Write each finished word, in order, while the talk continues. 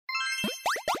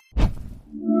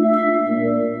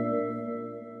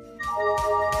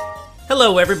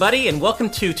Hello, everybody, and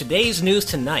welcome to Today's News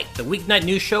Tonight, the weeknight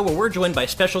news show where we're joined by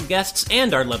special guests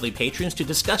and our lovely patrons to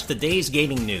discuss the day's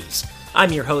gaming news.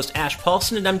 I'm your host, Ash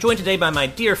Paulson, and I'm joined today by my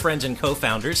dear friends and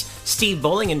co-founders, Steve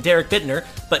Bowling and Derek Bittner,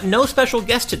 but no special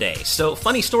guest today. So,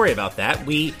 funny story about that.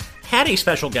 We had a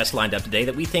special guest lined up today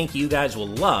that we think you guys will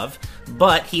love,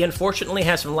 but he unfortunately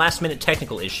has some last-minute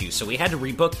technical issues, so we had to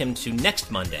rebook him to next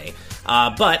Monday.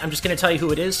 But I'm just going to tell you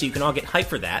who it is so you can all get hyped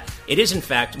for that. It is, in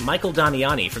fact, Michael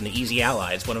Damiani from the Easy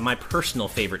Allies, one of my personal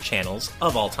favorite channels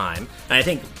of all time. And I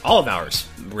think all of ours,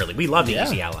 really. We love the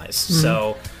Easy Allies. Mm-hmm.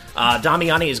 So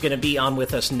Damiani is going to be on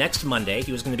with us next Monday.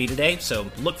 He was going to be today, so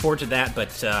look forward to that.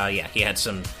 But, he had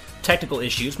some technical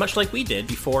issues, much like we did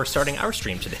before starting our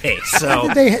stream today. So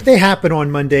they happen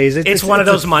on Mondays. It's one of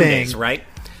those Mondays, right?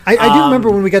 I do remember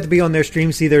when we got to be on their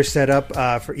stream, see their setup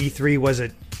for E3. Was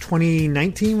it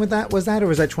 2019 with that? Was that, or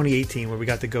was that 2018 where we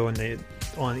got to go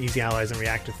on Easy Allies and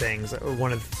react to things? Or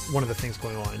one of the things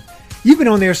going on. You've been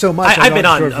on there so much. I've been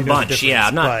on a bunch. Yeah,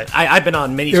 I've been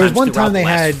on many. There times was one time they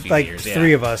had like years,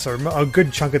 three of us, or a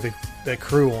good chunk of the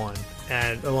crew on,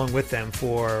 and along with them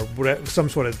for some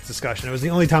sort of discussion. It was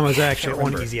the only time I was actually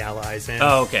on Easy Allies. And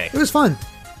it was fun.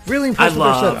 Really impressed with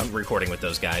their setup. I love recording with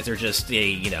those guys. They're just,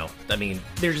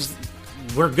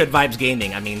 we're good vibes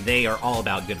gaming. I mean, they are all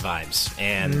about good vibes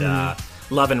and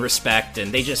love and respect,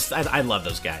 and I love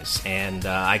those guys, and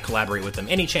I collaborate with them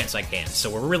any chance I can. So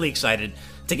we're really excited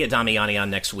to get Damiani on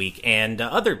next week, and the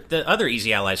other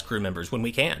Easy Allies crew members when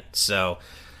we can. So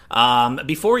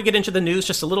before we get into the news,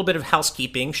 just a little bit of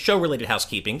housekeeping, show-related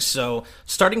housekeeping. So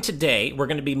starting today, we're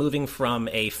going to be moving from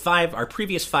our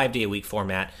previous 5-day-a-week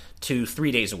format to 3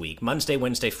 days a week, Monday,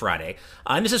 Wednesday, Friday.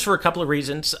 And this is for a couple of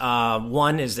reasons.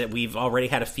 One is that we've already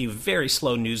had a few very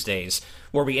slow news days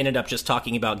where we ended up just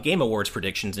talking about Game Awards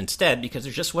predictions instead because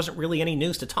there just wasn't really any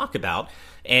news to talk about.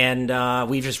 And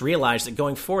we've just realized that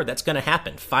going forward, that's going to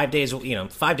happen. 5 days,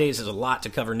 5 days is a lot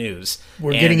to cover news.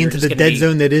 We're getting into the dead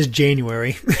zone that is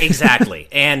January. Exactly.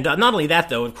 And not only that,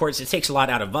 though, of course, it takes a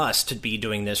lot out of us to be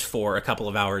doing this for a couple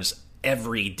of hours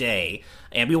every day,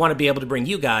 and we want to be able to bring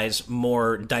you guys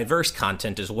more diverse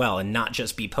content as well, and not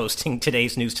just be posting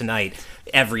Today's News Tonight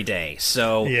every day.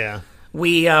 So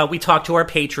we talked to our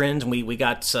patrons, and we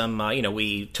got some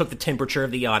we took the temperature of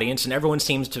the audience, and everyone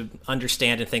seems to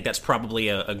understand and think that's probably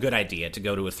a good idea to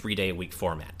go to a 3-day-a-week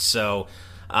format. So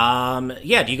do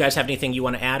you guys have anything you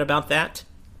want to add about that?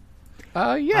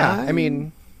 I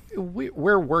mean,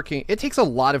 we're working. It takes a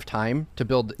lot of time to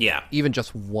build even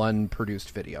just one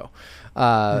produced video.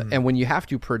 And when you have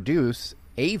to produce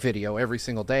a video every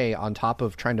single day on top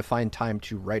of trying to find time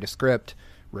to write a script,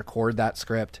 record that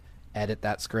script, edit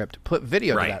that script, put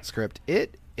video to that script,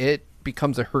 it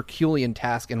becomes a Herculean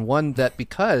task, and one that,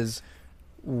 because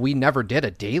we never did a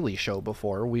daily show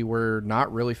before, we were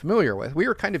not really familiar with. We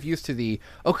were kind of used to the,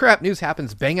 oh crap, news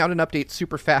happens, bang out an update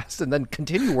super fast, and then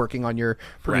continue working on your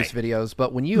produced videos.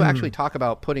 But when you actually talk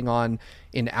about putting on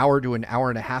an hour to an hour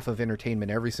and a half of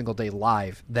entertainment every single day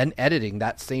live, then editing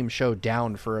that same show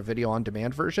down for a video on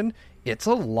demand version, it's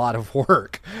a lot of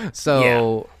work.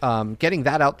 So getting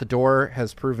that out the door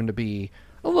has proven to be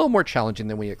a little more challenging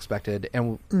than we expected.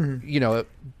 And,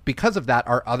 because of that,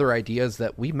 our other ideas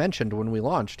that we mentioned when we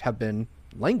launched have been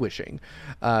languishing.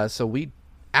 So we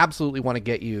absolutely want to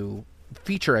get you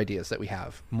feature ideas that we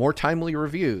have, more timely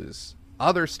reviews,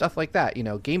 other stuff like that,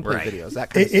 gameplay videos,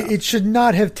 that kind of stuff. It should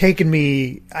not have taken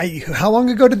me... how long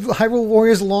ago did Hyrule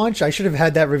Warriors launch? I should have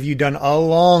had that review done a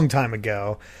long time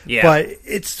ago. Yeah. But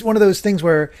it's one of those things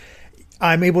where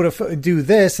I'm able to do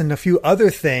this and a few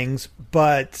other things,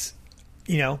 but...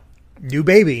 new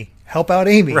baby, help out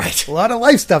Amy. Right. A lot of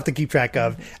life stuff to keep track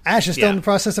of. Ash is still in the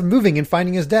process of moving and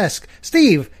finding his desk.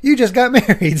 Steve, you just got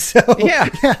married. So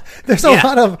there's a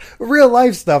lot of real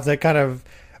life stuff that kind of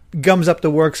gums up the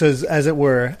works as it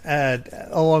were,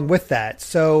 along with that.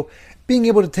 So being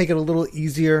able to take it a little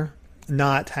easier,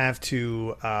 not have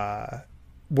to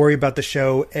worry about the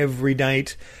show every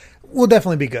night will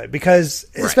definitely be good because,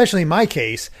 especially in my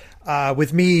case,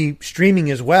 with me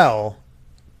streaming as well,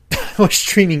 I was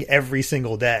streaming every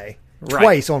single day,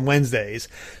 twice on Wednesdays.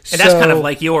 And that's kind of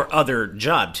like your other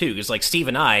job, too, because like Steve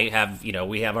and I have,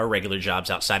 we have our regular jobs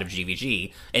outside of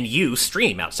GVG, and you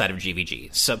stream outside of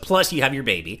GVG. So plus you have your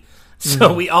baby.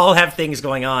 So we all have things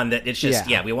going on that it's just,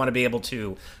 we want to be able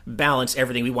to balance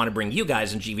everything. We want to bring you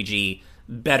guys in GVG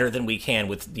better than we can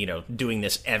with, doing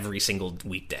this every single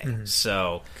weekday.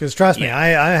 So, because trust me, I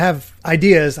have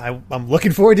ideas. I'm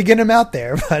looking forward to getting them out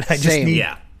there, but I just need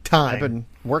time.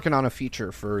 working on a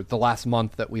feature for the last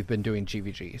month that we've been doing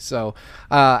GVG. So,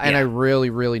 and I really,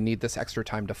 really need this extra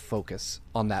time to focus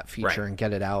on that feature and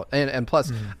get it out. And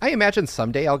plus, I imagine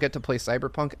someday I'll get to play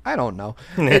Cyberpunk. I don't know.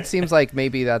 It seems like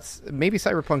maybe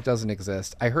Cyberpunk doesn't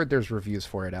exist. I heard there's reviews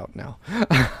for it out now.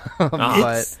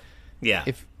 But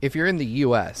if you're in the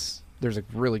US, there's a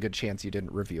really good chance you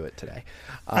didn't review it today.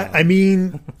 I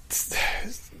mean,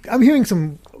 I'm hearing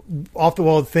some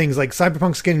off-the-wall things like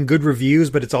Cyberpunk's getting good reviews,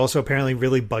 but it's also apparently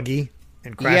really buggy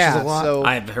and crashes a lot. So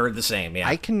I've heard the same,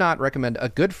 I cannot recommend. A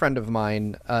good friend of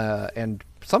mine, and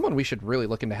someone we should really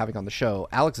look into having on the show,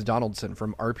 Alex Donaldson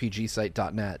from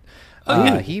RPGsite.net.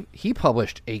 He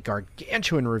published a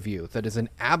gargantuan review that is an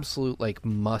absolute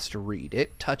must read.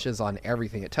 It touches on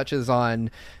everything. It touches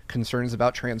on concerns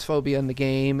about transphobia in the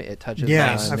game. It touches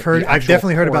on I've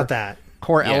definitely heard about that.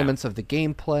 Core elements of the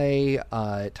gameplay.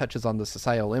 It touches on the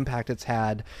societal impact it's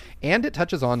had, and it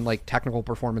touches on technical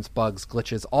performance bugs,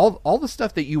 glitches, all the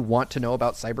stuff that you want to know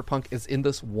about Cyberpunk is in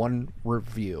this one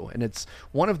review, and it's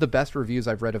one of the best reviews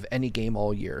I've read of any game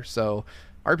all year. So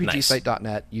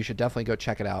RPGsite.net, you should definitely go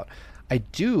check it out. I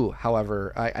do,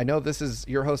 however, I know this is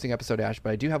your hosting episode, Ash,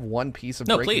 but I do have one piece of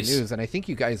breaking news, and I think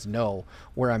you guys know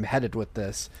where I'm headed with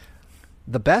this.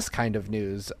 The best kind of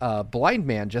news, Blind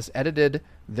Man just edited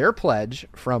their pledge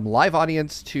from live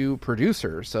audience to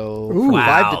producer. So from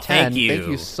 5 to 10, thank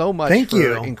you so much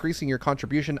for increasing your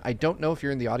contribution. I don't know if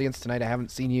you're in the audience tonight. I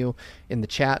haven't seen you in the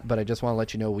chat, but I just want to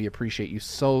let you know we appreciate you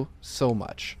so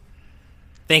much.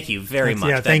 Thank you very much.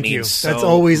 Yeah, thank you. That's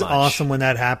always awesome when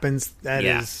that happens. That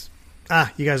is...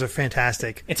 you guys are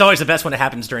fantastic. It's always the best when it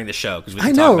happens during the show because we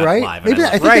can talk about right? it live. Maybe I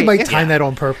think they might time that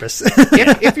on purpose.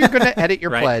 if you're going to edit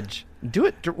your pledge, do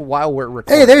it while we're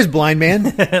recording. Hey, there's Blind Man.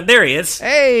 There he is.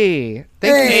 Hey,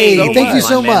 thank you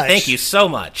so much. Thank you so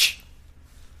much.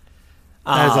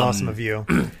 That is awesome of you.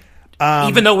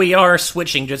 Even though we are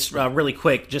switching, just really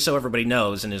quick, just so everybody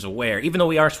knows and is aware, even though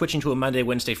we are switching to a Monday,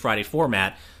 Wednesday, Friday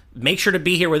format, make sure to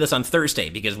be here with us on Thursday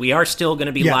because we are still going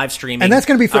to be live streaming, and that's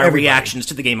going to be for our reactions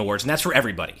to the Game Awards, and that's for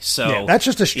everybody. So that's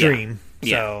just a stream.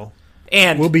 So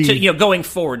and we'll be going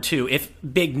forward too. If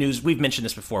big news, we've mentioned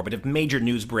this before, but if major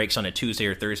news breaks on a Tuesday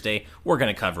or Thursday, we're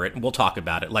going to cover it and we'll talk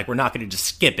about it. We're not going to just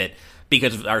skip it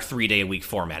because of our 3-day-a-week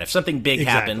format. If something big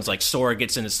happens, like Sora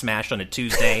gets into Smash on a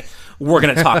Tuesday, we're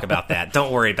going to talk about that.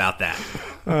 Don't worry about that.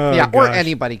 Or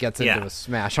anybody gets into a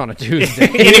Smash on a Tuesday.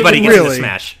 Anybody gets into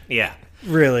Smash. Yeah.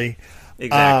 Really,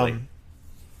 exactly.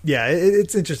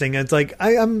 It's interesting. It's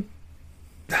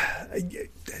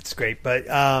it's great, but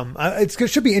it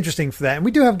should be interesting for that. And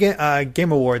we do have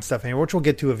Game Awards stuff here, which we'll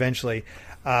get to eventually.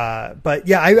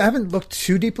 But I haven't looked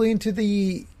too deeply into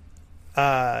the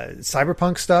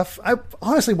Cyberpunk stuff. I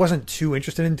honestly wasn't too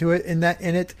interested in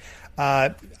it.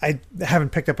 I haven't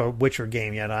picked up a Witcher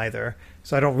game yet either,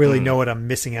 so I don't really know what I'm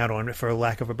missing out on, for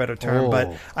lack of a better term.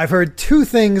 But I've heard two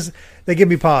things that give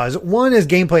me pause. One is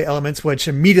gameplay elements, which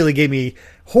immediately gave me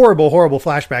horrible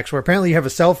flashbacks, where apparently you have a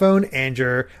cell phone and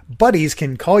your buddies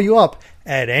can call you up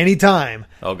at any time.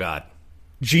 Oh, God.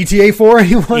 GTA 4,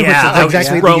 anyone? Yeah, which is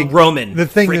exactly Roman. The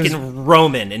thing freaking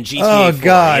Roman in GTA 4. Oh,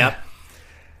 God. Yep.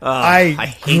 I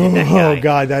hated that guy. Oh,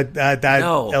 God, that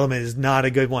element is not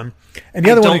a good one. And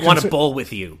the other one, I don't want to bowl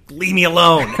with you. Leave me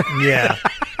alone. Yeah.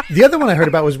 The other one I heard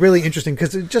about was really interesting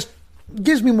because it just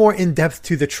gives me more in-depth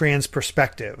to the trans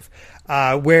perspective,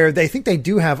 where they think they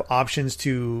do have options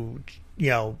to,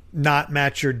 not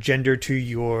match your gender to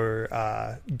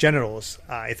your genitals,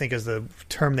 I think is the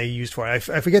term they used for it.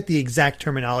 I forget the exact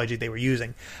terminology they were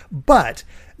using. But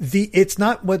it's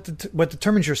not what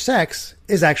determines your sex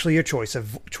is actually your choice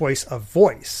of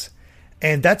voice.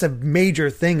 And that's a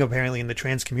major thing apparently in the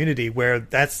trans community, where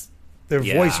their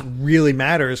voice really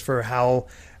matters for how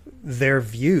they're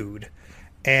viewed.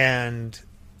 And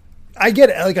I get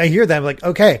it. I hear that. I'm like,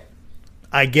 okay,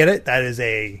 I get it. That is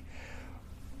a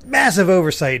massive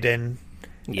oversight. And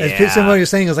as somebody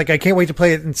was saying, is I can't wait to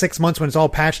play it in 6 months when it's all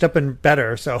patched up and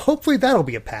better. So hopefully that'll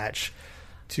be a patch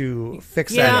to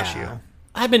fix that issue.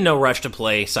 I'm in no rush to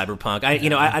play Cyberpunk.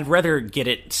 I'd rather get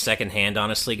it secondhand,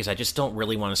 honestly, because I just don't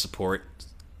really want to support,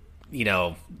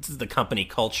 the company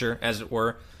culture, as it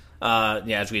were.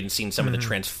 As we had seen some of the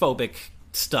transphobic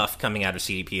stuff coming out of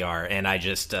CDPR, and I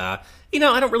just, I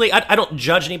don't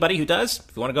judge anybody who does.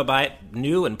 If you want to go buy it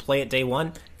new and play it day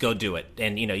one, go do it,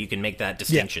 and you can make that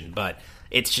distinction. But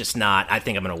it's just not. I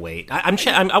think I'm going to wait. I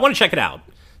want to check it out,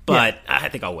 but I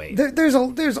think I'll wait. There's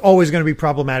always going to be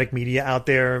problematic media out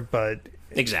there, but.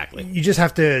 Exactly. You just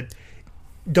have to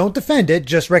don't defend it,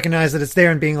 just recognize that it's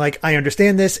there and being like, I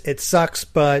understand this, it sucks,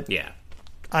 but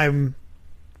I'm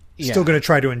still going to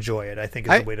try to enjoy it, I think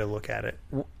is the way to look at it.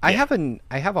 I have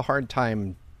a hard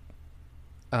time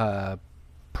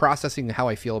processing how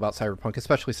I feel about Cyberpunk,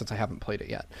 especially since I haven't played it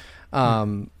yet.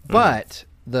 But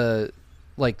the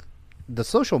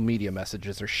social media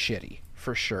messages are shitty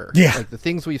for sure. Yeah. Like the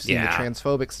things we've seen, the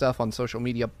transphobic stuff on social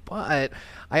media, but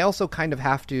I also kind of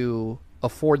have to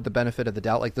afford the benefit of the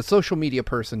doubt. Like the social media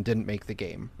person didn't make the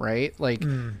game, right? Like,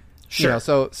 sure. You know,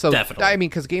 so definitely. I mean,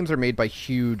 because games are made by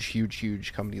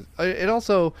huge companies. It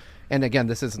also, and again,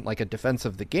 this isn't like a defense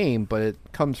of the game, but it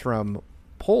comes from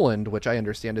Poland, which I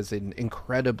understand is an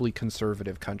incredibly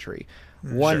conservative country.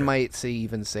 One might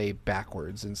even say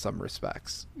backwards in some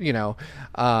respects, you know,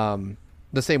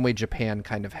 the same way Japan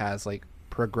kind of has like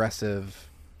progressive,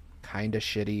 kind of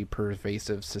shitty,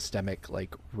 pervasive, systemic,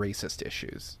 like racist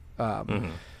issues.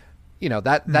 You know,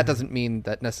 that doesn't mean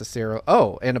that necessarily.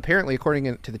 Oh, and apparently,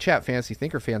 according to the chat, Fantasy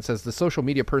Thinker Fan says the social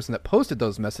media person that posted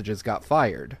those messages got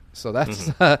fired. So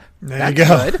that's that's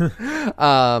good.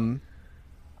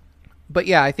 But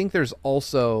yeah, I think there's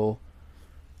also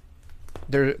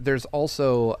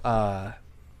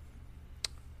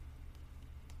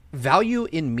value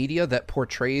in media that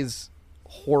portrays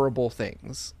horrible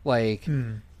things. Like,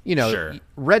 you know,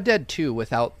 Red Dead 2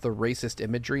 without the racist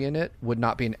imagery in it would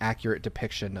not be an accurate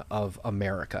depiction of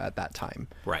America at that time.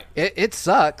 Right. It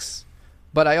sucks,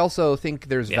 but I also think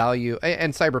there's value.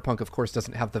 And Cyberpunk, of course,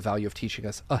 doesn't have the value of teaching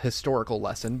us a historical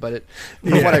lesson, but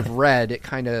from what I've read, it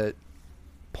kind of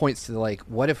points to like,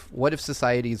 what if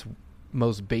society's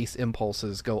most base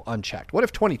impulses go unchecked? What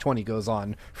if 2020 goes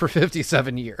on for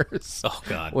 57 years? Oh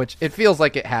God. Which it feels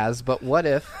like it has, but what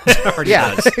if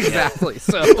does. Exactly.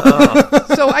 So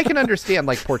so I can understand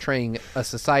like portraying a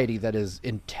society that is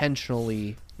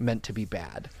intentionally meant to be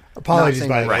bad. Apologies,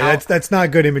 by the way. That's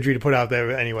not good imagery to put out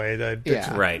there anyway.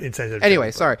 Right. Insensitive.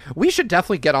 Anyway, sorry. We should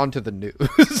definitely get on to the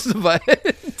news. But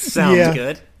sounds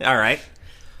good. All right.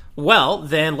 Well,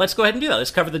 then let's go ahead and do that.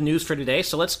 Let's cover the news for today.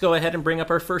 So let's go ahead and bring up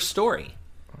our first story.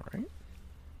 All right.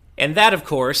 And that, of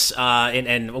course,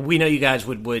 and we know you guys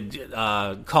would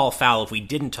call foul if we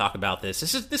didn't talk about this.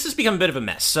 This has become a bit of a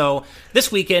mess. So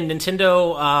this weekend,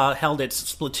 Nintendo held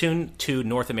its Splatoon 2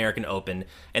 North American Open,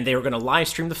 and they were going to live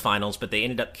stream the finals, but they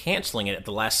ended up canceling it at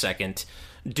the last second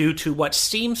due to what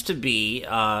seems to be,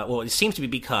 it seems to be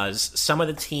because some of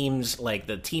the teams, like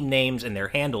the team names and their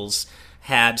handles,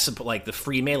 had some, like the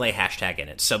Free Melee hashtag in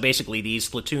it. So basically, these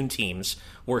Splatoon teams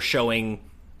were showing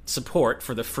support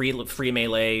for the Free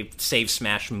Melee Save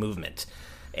Smash movement,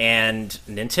 and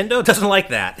Nintendo doesn't like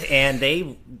that, and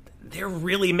they're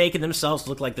really making themselves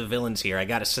look like the villains here, I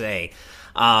gotta say.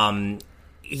 So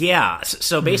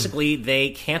basically,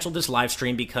 they canceled this live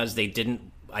stream because they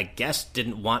didn't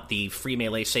want the Free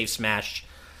Melee Save Smash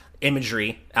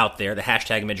imagery out there, the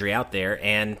hashtag imagery out there,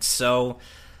 and so.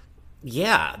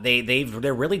 Yeah,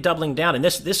 they're really doubling down, and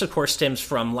this of course stems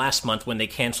from last month when they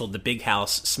canceled the Big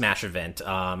House Smash event,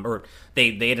 or they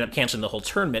ended up canceling the whole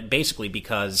tournament basically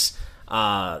because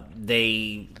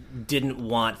they didn't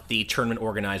want the tournament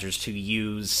organizers to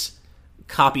use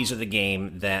copies of the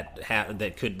game that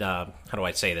could how do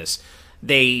I say this?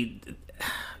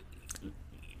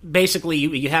 Basically,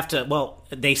 you have to. Well,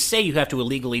 they say you have to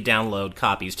illegally download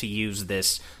copies to use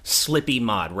this Slippy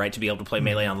mod, right, to be able to play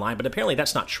Melee Online. But apparently,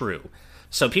 that's not true.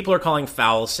 So people are calling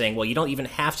foul, saying, "Well, you don't even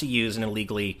have to use an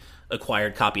illegally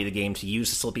acquired copy of the game to use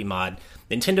the Slippy mod."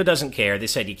 Nintendo doesn't care. They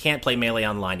said you can't play Melee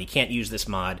Online, you can't use this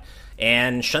mod,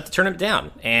 and shut the tournament down.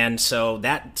 And so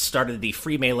that started the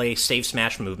Free Melee Save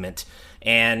Smash movement.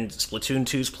 And Splatoon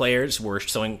 2's players were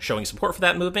showing support for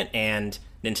that movement, and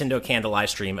Nintendo canned a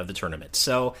live stream of the tournament.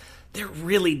 So they're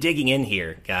really digging in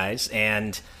here, guys.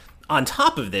 And on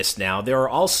top of this now, there are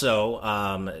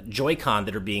also Joy-Con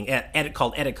that are being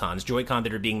called Edicons, Joy-Con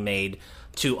that are being made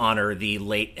to honor the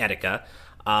late Etika,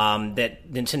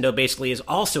 that Nintendo basically is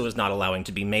not allowing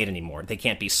to be made anymore. They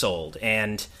can't be sold.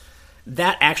 And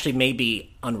that actually may be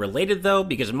unrelated, though,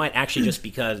 because it might actually just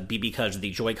because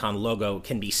the Joy-Con logo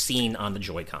can be seen on the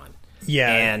Joy-Con.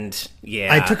 Yeah, and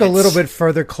I took a little bit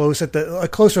further closer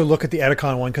look at the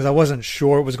Edicon one because I wasn't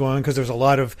sure what was going on because there's a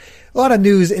lot of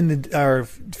news in our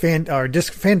fan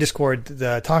Discord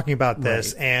talking about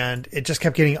this, and it just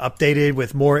kept getting updated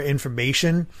with more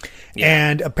information. Yeah.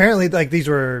 And apparently, like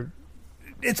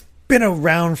it's been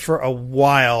around for a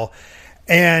while,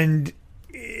 and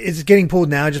it's getting pulled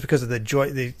now just because of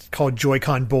they called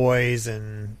Joy-Con boys,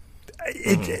 and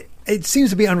it seems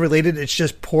to be unrelated. It's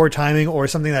just poor timing or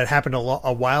something that happened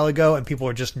a while ago, and people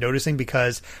are just noticing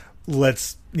because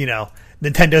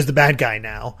Nintendo's the bad guy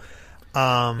now.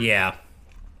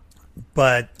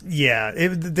 But yeah,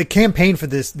 the campaign for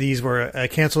these were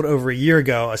canceled over a year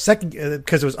ago. A second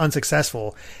because it was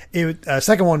unsuccessful. A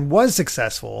second one was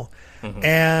successful,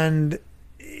 and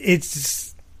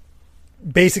it's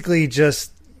basically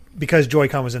just because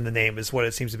Joy-Con was in the name is what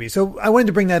it seems to be. So I wanted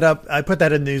to bring that up. I put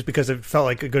that in the news because it felt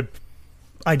like a good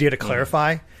idea to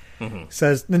clarify. Mm-hmm.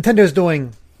 Says Nintendo's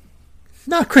doing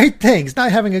not great things,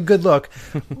 not having a good look,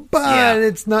 but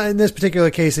it's not, in this particular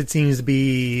case, it seems to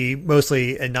be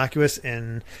mostly innocuous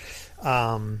and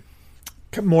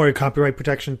more a copyright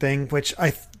protection thing, which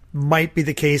might be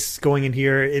the case going in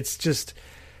here. It's just,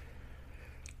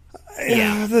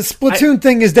 the Splatoon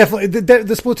thing is definitely,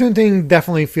 the Splatoon thing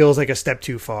definitely feels like a step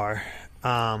too far.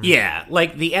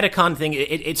 Like the Etikon thing,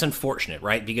 it's unfortunate,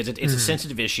 right? Because it's a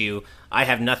sensitive issue. I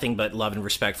have nothing but love and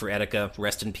respect for Etika,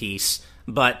 rest in peace.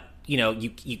 But,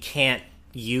 you can't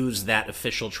use that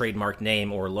official trademark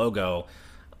name or logo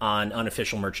on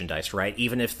unofficial merchandise, right?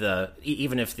 Even if the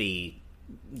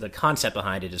concept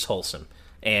behind it is wholesome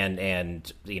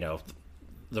and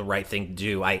the right thing to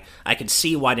do. I can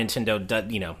see why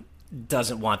Nintendo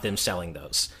doesn't want them selling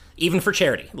those, even for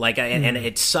charity. And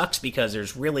it sucks because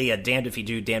there's really a damned if you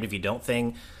do, damned if you don't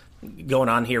thing going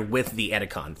on here with the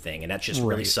Etikon thing, and that just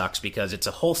really sucks because it's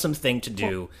a wholesome thing to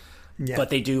do, but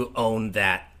they do own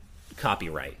that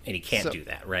copyright, and you can't do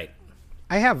that, right?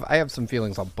 I have some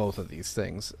feelings on both of these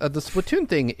things. The Splatoon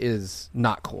thing is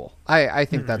not cool. I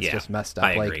think that's just messed up.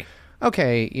 I agree.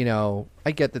 Okay,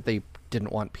 I get that they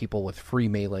didn't want people with free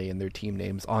Melee in their team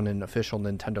names on an official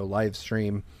Nintendo live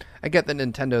stream. I get that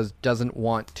Nintendo doesn't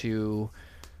want to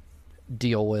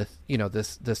deal with,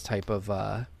 this type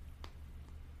of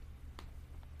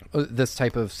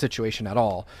situation at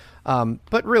all.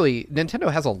 But really,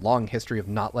 Nintendo has a long history of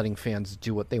not letting fans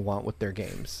do what they want with their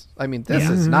games. I mean, this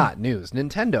is not news.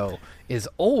 Nintendo is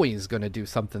always going to do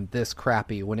something this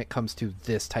crappy when it comes to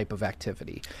this type of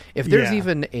activity. If there's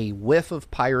even a whiff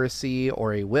of piracy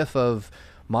or a whiff of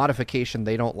modification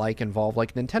they don't like involved,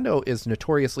 like Nintendo is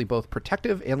notoriously both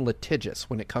protective and litigious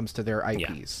when it comes to their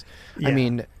IPs. I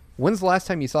mean, when's the last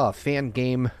time you saw a fan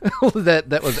game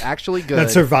that was actually good? That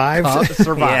survived?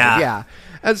 Yeah.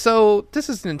 And so this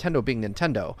is Nintendo being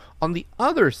Nintendo. On the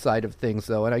other side of things,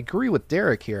 though, and I agree with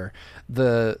Derek here,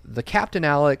 the Captain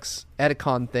Alex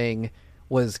Etikon thing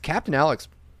was Captain Alex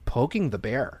poking the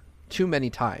bear too many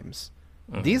times.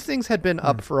 These things had been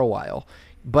up for a while,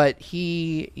 but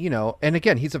he, and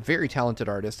again, he's a very talented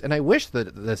artist, and I wish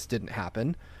that this didn't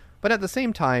happen. But at the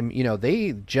same time,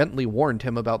 they gently warned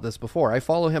him about this before. I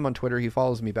follow him on Twitter. He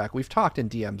follows me back. We've talked in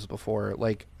DMs before.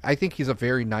 I think he's a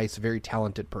very nice, very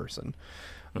talented person.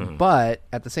 But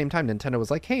at the same time, Nintendo was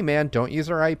like, hey, man, don't use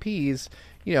our IPs.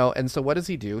 And so what does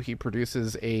he do? He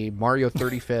produces a Mario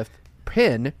 35th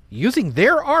pin using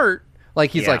their art.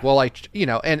 He's like, well,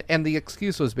 and the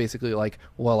excuse was basically like,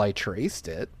 well, I traced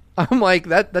it. I'm like,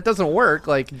 that doesn't work.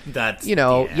 That's,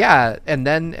 And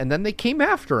then they came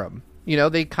after him.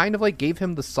 They kind of gave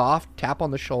him the soft tap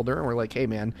on the shoulder and were like, hey,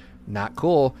 man, not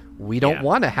cool. We don't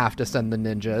want to have to send the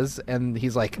ninjas. And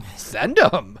he's like, send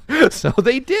them. So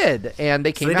they did. And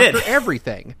they came after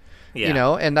everything.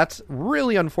 And that's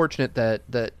really unfortunate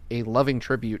that a loving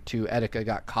tribute to Etika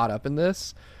got caught up in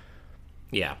this.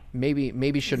 Yeah.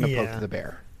 Maybe shouldn't have poked the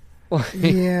bear.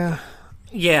 Yeah.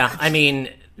 I mean,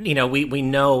 we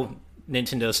know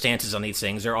Nintendo's stances on these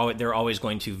things. They're always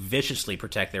going to viciously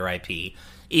protect their IP,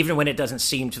 even when it doesn't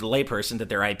seem to the layperson that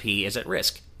their IP is at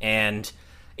risk. And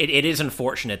it is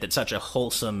unfortunate that such a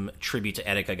wholesome tribute to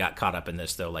Etika got caught up in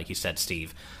this, though, like you said,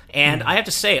 Steve. And I have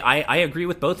to say, I agree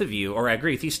with both of you, or I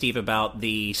agree with you, Steve, about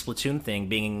the Splatoon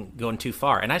thing going too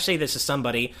far. And I say this as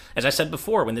somebody, as I said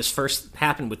before, when this first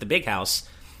happened with the Big House,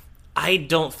 I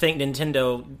don't think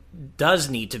Nintendo does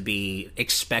need to be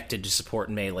expected to support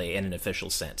Melee in an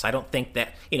official sense. I don't think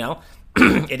that,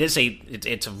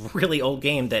 it's a really old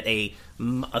game that a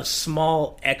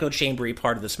small echo chambery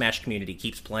part of the Smash community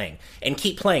keeps playing and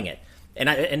keep playing it.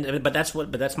 But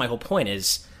that's my whole point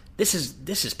is this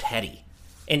is petty.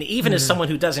 And even as someone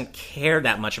who doesn't care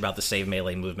that much about the Save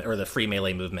Melee movement or the Free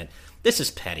Melee movement, this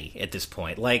is petty at this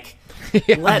point. Let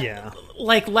Splatoon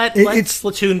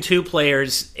 2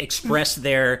 players express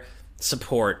their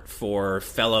support for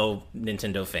fellow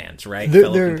Nintendo fans, right?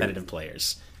 Fellow competitive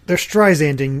players. They're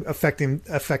Streisanding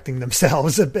affecting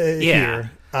themselves a bit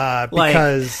here.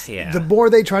 Because the more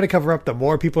they try to cover up, the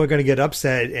more people are going to get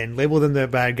upset and label them the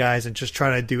bad guys and just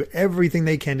try to do everything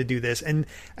they can to do this. And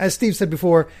as Steve said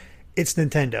before, it's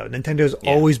Nintendo. Nintendo's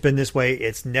always been this way.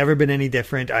 It's never been any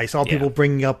different. I saw people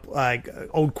bringing up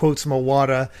old quotes from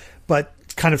Iwata, but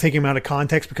kind of taking them out of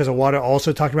context because Iwata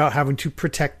also talked about having to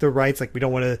protect the rights. We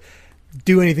don't want to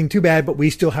do anything too bad, but we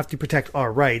still have to protect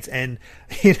our rights. And,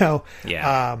 no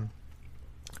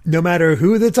matter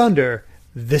who that's under,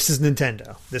 this is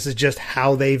Nintendo. This is just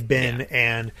how they've been.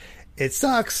 And it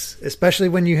sucks, especially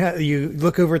when you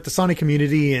look over at the Sonic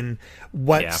community and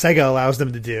what Sega allows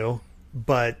them to do.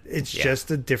 But it's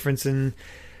just a difference in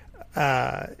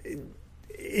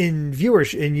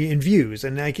viewers in views,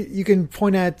 and you can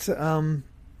point at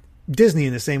Disney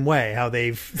in the same way, how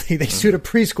they sued a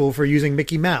preschool for using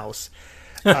Mickey Mouse,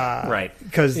 right?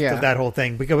 Because of that whole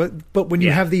thing. But when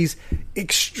you have these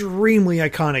extremely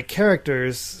iconic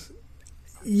characters,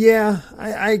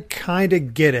 I kind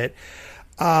of get it,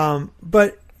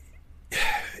 but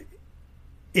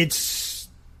it's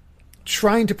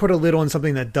trying to put a lid on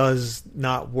something that does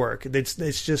not work.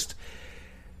 It's just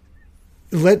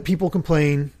let people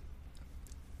complain,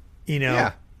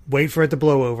 wait for it to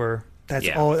blow over. That's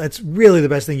all. That's really the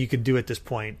best thing you could do at this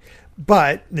point.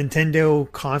 But Nintendo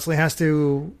constantly has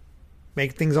to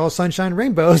make things all sunshine and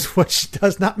rainbows, which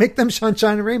does not make them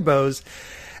sunshine and rainbows.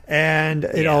 And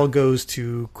it all goes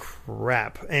to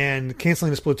crap. And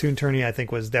canceling the Splatoon tourney, I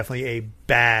think, was definitely a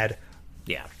bad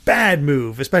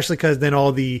move, especially because then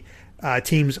all the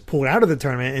teams pulled out of the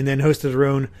tournament and then hosted their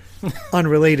own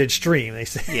unrelated stream. They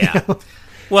say,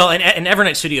 Well, and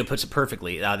Evernight Studio puts it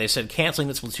perfectly. They said canceling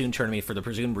the Splatoon tournament for the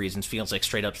presumed reasons feels like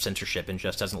straight up censorship and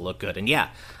just doesn't look good. And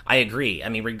I agree. I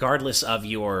mean, regardless of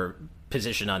your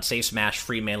position on Save Smash,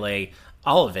 Free Melee,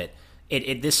 all of it,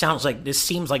 this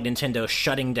seems like Nintendo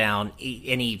shutting down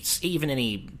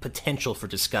any potential for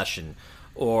discussion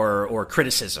or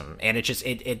criticism, and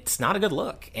it's not a good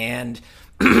look. And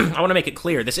I want to make it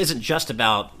clear, this isn't just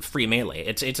about Free Melee.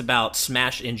 It's about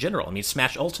Smash in general. I mean,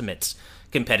 Smash Ultimate's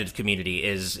competitive community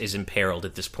is imperiled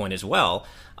at this point as well,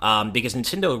 because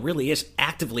Nintendo really is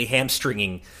actively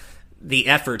hamstringing the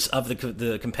efforts of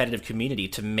the competitive community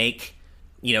to make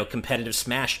competitive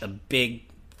Smash a big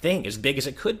thing, as big as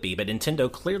it could be. But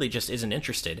Nintendo clearly just isn't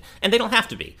interested, and they don't have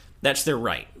to be. That's their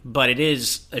right. But it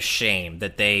is a shame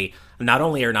that they not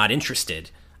only are not interested,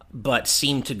 but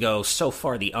seem to go so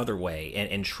far the other way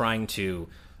in trying to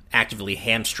actively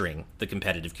hamstring the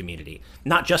competitive community,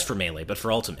 not just for Melee, but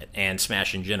for Ultimate and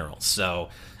Smash in general. So,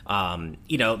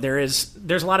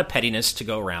 there's a lot of pettiness to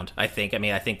go around, I think. I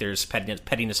mean, I think there's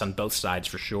pettiness on both sides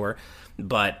for sure,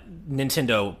 but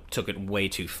Nintendo took it way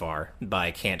too far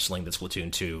by canceling the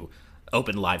Splatoon 2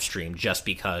 open live stream just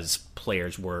because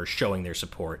players were showing their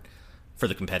support for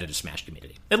the competitive Smash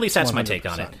community. At least that's 100%. My take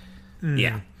on it.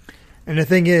 Yeah. And the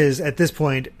thing is, at this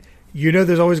point,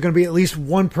 there's always going to be at least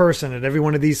one person at every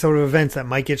one of these sort of events that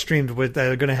might get streamed with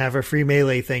that are going to have a Free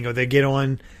Melee thing, or they get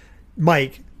on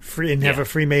mic and have a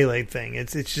Free Melee thing.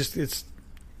 It's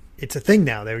a thing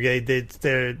now.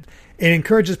 It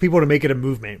encourages people to make it a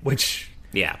movement, which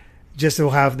just will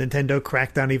have Nintendo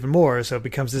crack down even more. So it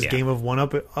becomes this game of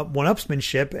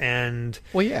one-upsmanship, and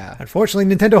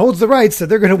unfortunately, Nintendo holds the rights, so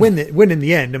they're going to win in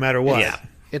the end, no matter what. Yeah.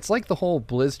 It's like the whole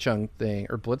Blitzchung thing,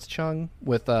 or Blitzchung,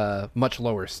 with much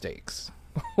lower stakes.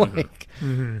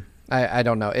 I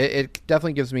don't know. It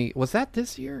definitely gives me... Was that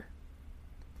this year?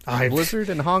 Blizzard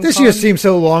in Hong Kong? This year seems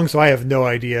so long, so I have no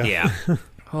idea. Yeah.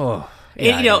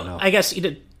 I guess...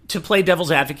 To play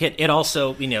devil's advocate, it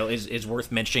also, is worth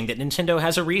mentioning that Nintendo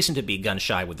has a reason to be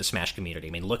gun-shy with the Smash community.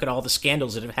 I mean, look at all the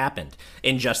scandals that have happened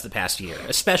in just the past year,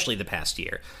 especially the past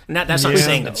year. And that's not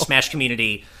saying that the Smash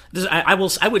community... I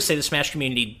would say the Smash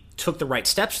community took the right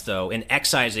steps, though, in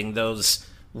excising those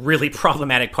really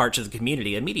problematic parts of the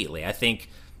community immediately. I think,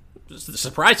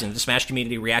 surprisingly, the Smash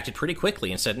community reacted pretty quickly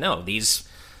and said, no, these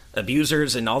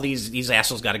abusers and all these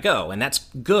assholes got to go, and that's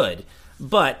good.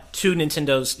 But to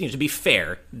Nintendo's, to be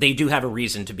fair, they do have a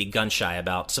reason to be gun-shy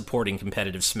about supporting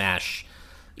competitive Smash,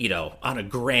 on a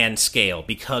grand scale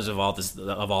because of all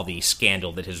the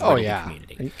scandal that has riddled the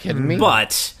community. Are you kidding me?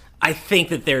 But I think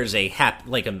that there's a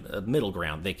middle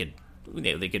ground. They could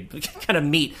kind of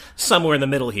meet somewhere in the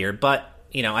middle here. But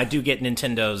I do get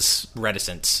Nintendo's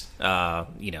reticence,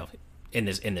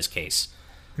 in this case.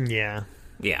 Yeah.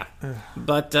 Yeah,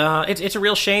 but it's a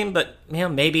real shame. But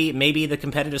maybe the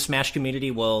competitive Smash community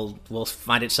will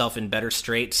find itself in better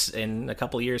straits in a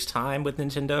couple years' time with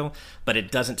Nintendo. But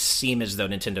it doesn't seem as though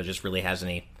Nintendo just really has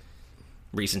any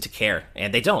reason to care,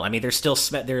 and they don't. I mean,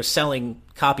 they're selling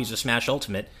copies of Smash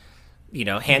Ultimate,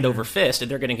 hand over fist, and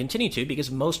they're going to continue to,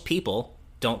 because most people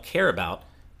don't care about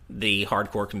the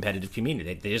hardcore competitive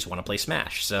community. They just want to play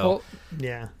Smash. So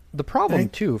The problem,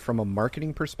 too, from a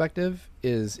marketing perspective,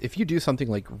 is if you do something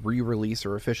like re-release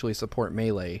or officially support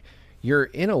Melee, you're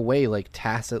in a way like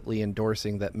tacitly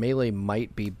endorsing that Melee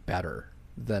might be better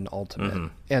than Ultimate. Mm-hmm.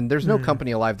 And there's no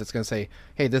company alive that's going to say,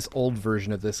 hey, this old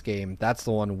version of this game, that's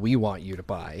the one we want you to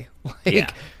buy.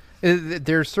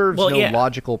 There serves no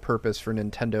logical purpose for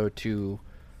Nintendo to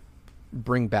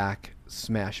bring back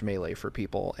Smash Melee for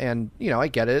people. And, I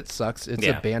get it. It sucks. It's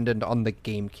abandoned on the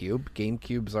GameCube.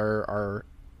 GameCubes are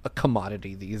a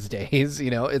commodity these days.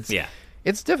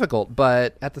 It's difficult,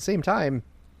 but at the same time,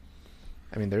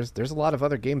 I mean, there's a lot of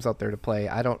other games out there to play.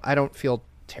 I don't feel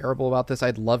terrible about this.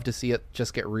 I'd love to see it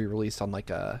just get re-released on like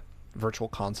a virtual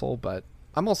console, but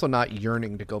I'm also not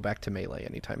yearning to go back to Melee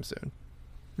anytime soon.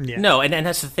 Yeah. No, and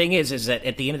that's the thing is that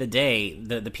at the end of the day,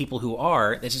 the people who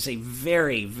are, this is a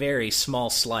very, very small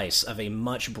slice of a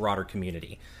much broader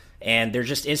community. And there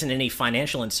just isn't any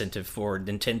financial incentive for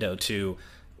Nintendo to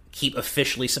keep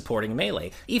officially supporting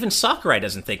Melee. Even Sakurai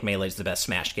doesn't think Melee's the best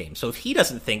Smash game. So if he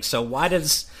doesn't think so, why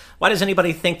does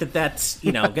anybody think that that's,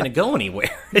 going to go anywhere?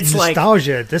 It's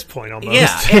nostalgia at this point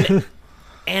almost. Yeah,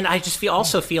 and I just feel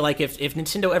like if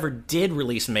Nintendo ever did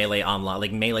release Melee online,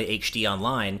 like Melee HD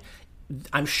online,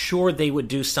 I'm sure they would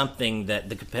do something that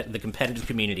the competitive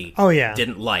community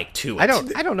didn't like to it. I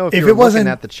don't know if you were looking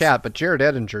at the chat, but Jared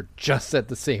Edinger just said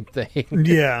the same thing.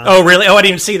 Yeah. Oh, really? Oh, I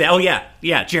didn't even see that. Oh, yeah.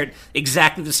 Yeah, Jared,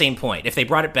 exactly the same point. If they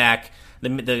brought it back,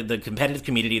 the competitive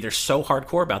community, they're so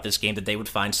hardcore about this game that they would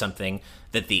find something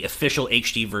that the official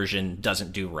HD version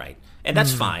doesn't do right. And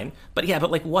that's fine. But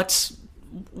like what's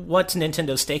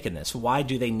Nintendo's stake in this? Why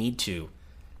do they need to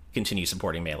continue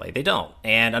supporting Melee? They don't.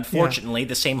 And unfortunately,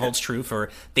 the same holds true for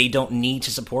they don't need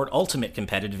to support Ultimate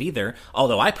Competitive either,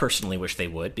 although I personally wish they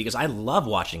would, because I love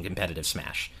watching competitive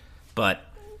Smash. But,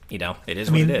 it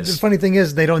is what it is. The funny thing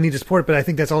is, they don't need to support it, but I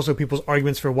think that's also people's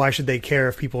arguments for why should they care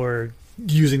if people are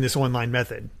using this online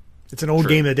method. It's an old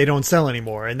game that they don't sell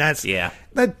anymore, and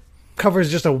that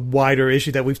covers just a wider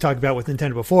issue that we've talked about with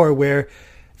Nintendo before, where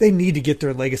they need to get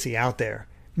their legacy out there.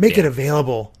 Make it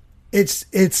available.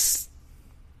 It's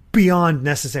beyond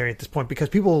necessary at this point because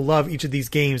people love each of these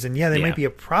games, and they might be a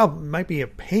problem, might be a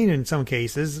pain in some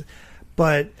cases,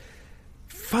 but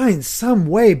find some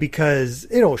way because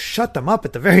it'll shut them up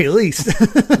at the very least.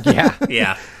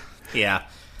 Yeah.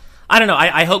 I don't know.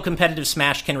 I hope competitive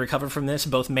Smash can recover from this,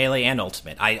 both Melee and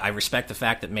Ultimate. I respect the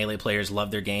fact that Melee players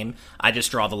love their game. I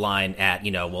just draw the line at,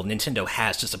 Nintendo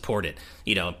has to support it,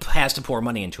 has to pour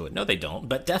money into it. No, they don't,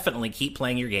 but definitely keep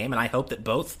playing your game, and I hope that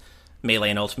both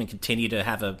Melee and Ultimate continue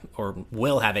to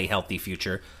will have a healthy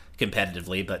future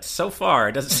competitively, but so far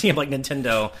it doesn't seem like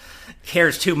Nintendo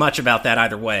cares too much about that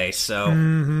either way, so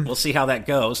we'll see how that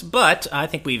goes. But I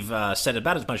think we've said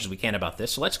about as much as we can about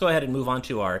this, so let's go ahead and move on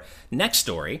to our next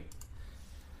story.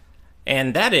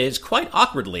 And that is, quite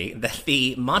awkwardly, that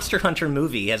the Monster Hunter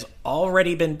movie has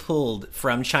already been pulled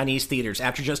from Chinese theaters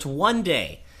after just one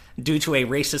day due to a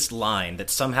racist line that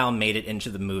somehow made it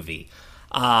into the movie.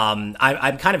 I'm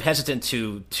kind of hesitant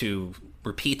to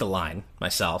repeat the line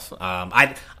myself.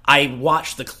 I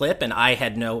watched the clip and I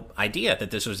had no idea that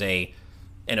this was an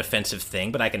offensive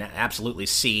thing, but I can absolutely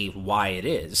see why it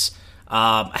is.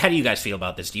 How do you guys feel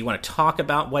about this? Do you want to talk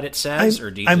about what it says,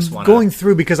 or do you just want to... I'm going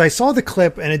through because I saw the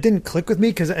clip and it didn't click with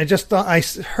me because I just thought I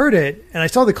heard it and I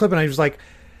saw the clip and I was like,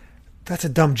 that's a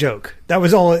dumb joke. That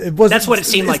was all it was. That's what it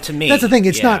seemed like to me. That's the thing.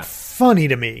 It's not funny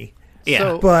to me.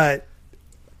 Yeah. But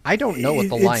I don't know what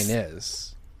the line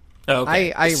is. Oh,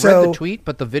 okay. I read the tweet,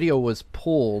 but the video was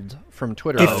pulled from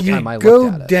Twitter at the time I looked at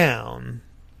it. If you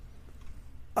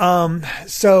go down...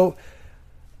 So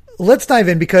let's dive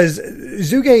in because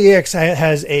Zuge-EX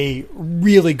has a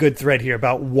really good thread here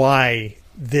about why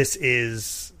this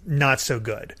is not so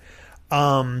good.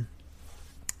 I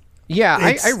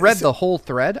read the whole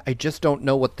thread. I just don't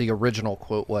know what the original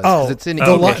quote was. It's in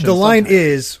English. The line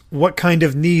is, "What kind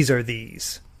of knees are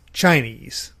these?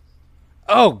 Chinese."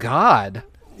 Oh God!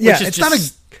 Yeah,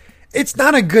 it's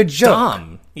not a good joke.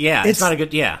 Dumb. Yeah, it's not a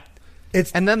good. Yeah.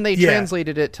 And then they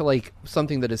translated it to like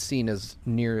something that is seen as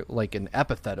near like an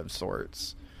epithet of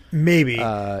sorts. Maybe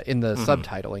in the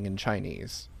subtitling in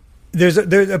Chinese. There's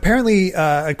apparently,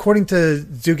 according to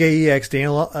Zuge-EX,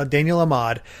 Daniel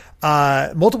Ahmad,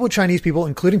 multiple Chinese people,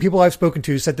 including people I've spoken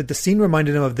to, said that the scene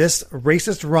reminded them of this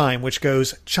racist rhyme, which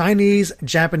goes, "Chinese,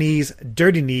 Japanese,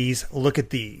 dirty knees, look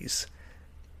at these."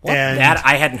 What? And that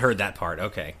I hadn't heard that part.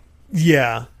 Okay.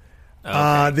 Yeah.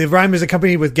 Okay. The rhyme is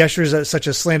accompanied with gestures such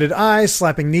as slanted eyes,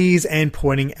 slapping knees, and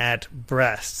pointing at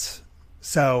breasts.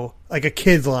 So, like a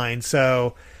kid's line.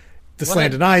 So, the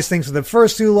slanted eyes things for the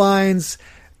first two lines,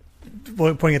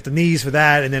 pointing at the knees for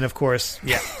that, and then, of course,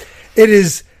 it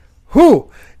is,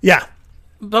 but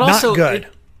not also good.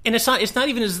 And it's not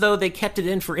even as though they kept it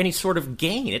in for any sort of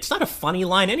gain. It's not a funny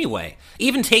line anyway.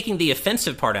 Even taking the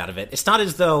offensive part out of it, it's not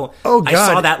as though I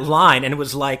saw that line and it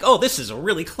was like, oh, this is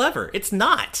really clever. It's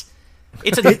not.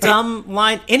 It's a dumb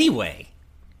line anyway.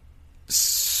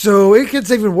 So it gets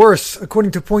even worse.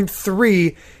 According to point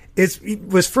 3, it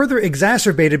was further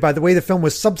exacerbated by the way the film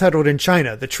was subtitled in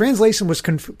China. The translation was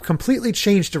completely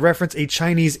changed to reference a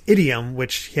Chinese idiom,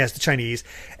 which he has the Chinese,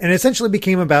 and it essentially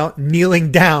became about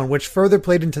kneeling down, which further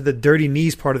played into the dirty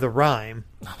knees part of the rhyme.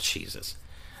 Oh, Jesus.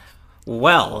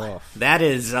 Well, that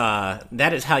is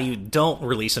how you don't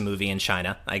release a movie in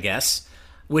China, I guess.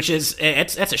 Which is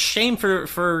that's a shame for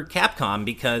Capcom,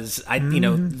 because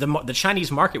the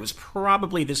Chinese market was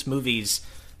probably this movie's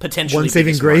potentially one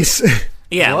saving grace.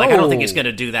 Yeah, I don't think it's going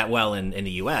to do that well in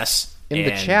the U.S. In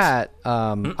the chat,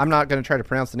 I'm not going to try to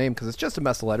pronounce the name because it's just a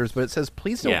mess of letters, but it says,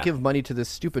 "Please don't give money to this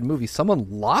stupid movie. Someone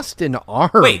lost an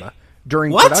arm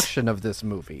during production of this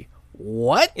movie."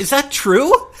 What? Is that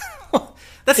true?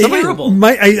 That's terrible.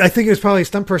 I think it was probably a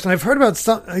stunt person. I've heard about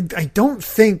some. I don't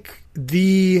think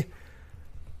the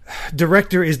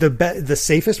director is the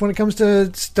safest when it comes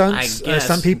to stunts.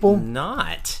 Stunt people.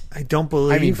 Not. I don't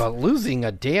believe. But losing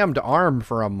a damned arm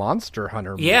for a Monster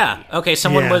Hunter movie. Yeah. Okay.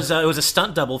 Someone was. It was a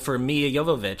stunt double for Mia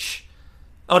Jovovich.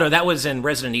 Oh no, that was in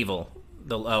Resident Evil.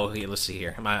 Let's see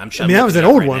here. That was an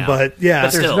old one, but yeah,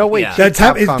 but there's no way. That's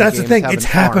the thing. It's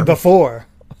happened before.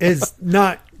 It's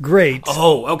not great.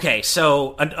 Oh, okay.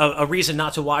 So a reason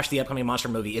not to watch the upcoming monster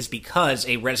movie is because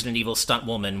a Resident Evil stunt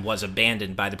woman was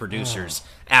abandoned by the producers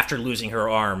after losing her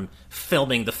arm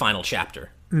filming the final chapter.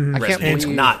 I can't believe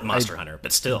not Monster Hunter,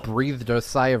 but still breathed a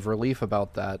sigh of relief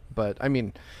about that. But I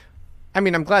mean,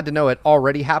 I'm glad to know it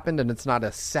already happened and it's not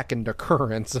a second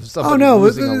occurrence of somebody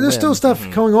losing a limb. There's still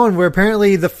stuff going on where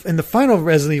apparently in the final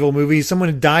Resident Evil movie, someone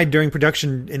had died during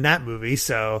production in that movie.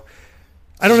 So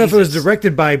I don't know if it was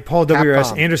directed by Paul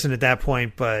W.S. Anderson at that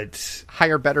point, but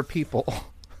hire better people.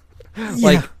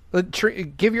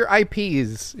 Give your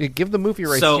IPs, give the movie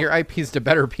rights to your IPs to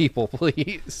better people,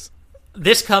 please.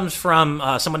 This comes from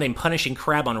someone named Punishing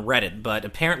Crab on Reddit, but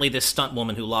apparently this stunt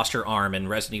woman who lost her arm in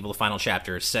Resident Evil: The Final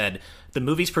Chapter said the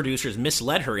movie's producers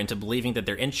misled her into believing that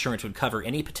their insurance would cover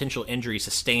any potential injury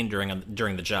sustained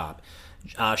during the job.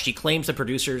 She claims the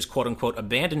producers, quote-unquote,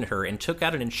 abandoned her and took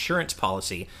out an insurance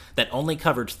policy that only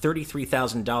covered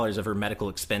 $33,000 of her medical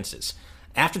expenses.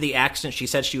 After the accident, she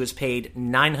said she was paid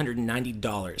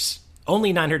 $990.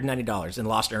 Only $990 in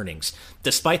lost earnings,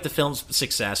 despite the film's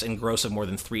success and gross of more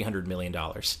than $300 million.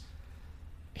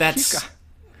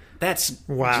 That's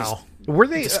wow. Were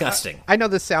they disgusting? I know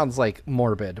this sounds like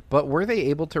morbid, but were they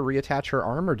able to reattach her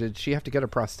arm, or did she have to get a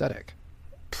prosthetic?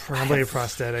 Probably a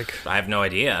prosthetic. I have no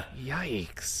idea.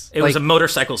 Yikes. It was a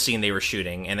motorcycle scene they were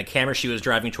shooting, and the camera she was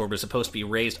driving toward was supposed to be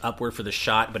raised upward for the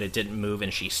shot, but it didn't move,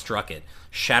 and she struck it,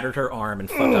 shattered her arm, and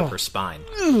fucked up her spine.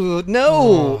 Ooh,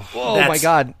 no. Oh my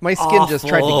God. My skin just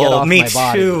tried to get off my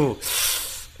body. Me too.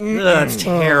 That's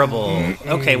terrible.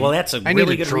 Okay, well, that's a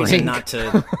really good reason not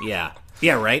to... Yeah,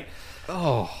 right?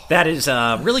 Oh, that is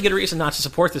a really good reason not to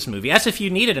support this movie, as if you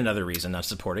needed another reason not to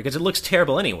support it, because it looks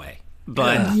terrible anyway.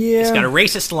 But it's got a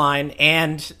racist line,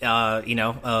 and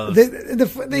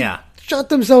they shot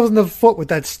themselves in the foot with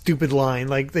that stupid line.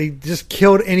 Like they just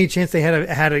killed any chance they had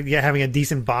having a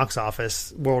decent box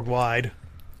office worldwide.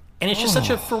 And it's just such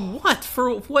a for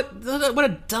what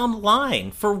a dumb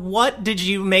line. For what did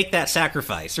you make that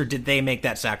sacrifice, or did they make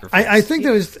that sacrifice? I think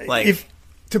there was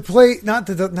to play not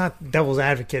devil's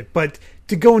advocate, but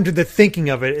to go into the thinking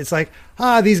of it, it's like,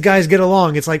 these guys get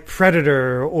along. It's like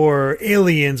Predator or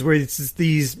Aliens, where it's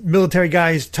these military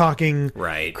guys talking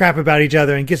crap about each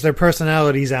other and gets their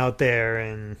personalities out there.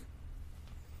 And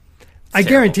I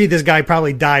guarantee this guy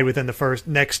probably died within the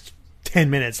next 10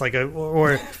 minutes,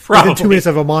 or within 2 minutes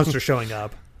of a monster showing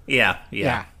up. Yeah.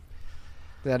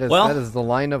 That is the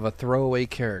line of a throwaway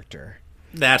character.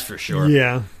 That's for sure.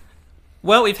 Yeah.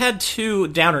 Well, we've had 2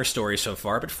 downer stories so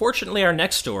far, but fortunately our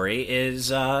next story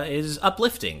is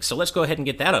uplifting. So let's go ahead and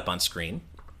get that up on screen.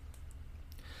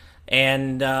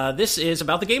 And this is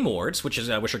about the Game Awards, which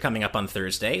are coming up on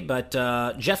Thursday. But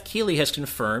Jeff Keighley has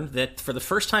confirmed that for the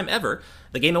first time ever,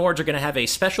 the Game Awards are going to have a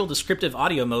special descriptive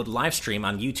audio mode live stream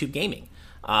on YouTube Gaming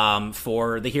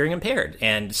for the hearing impaired,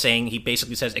 and he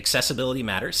basically says accessibility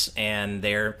matters, and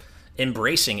they're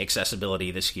embracing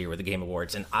accessibility this year with the Game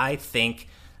Awards, and I think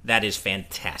that is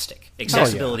fantastic.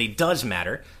 Accessibility does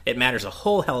matter. It matters a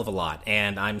whole hell of a lot,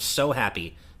 and I'm so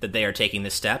happy that they are taking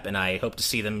this step, and I hope to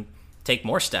see them take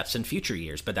more steps in future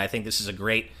years. But I think this is a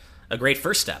great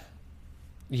first step.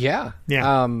 Yeah.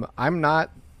 I'm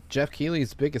not Jeff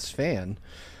Keighley's biggest fan,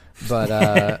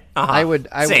 but I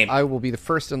will be the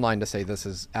first in line to say this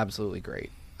is absolutely great.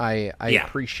 I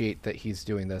appreciate that he's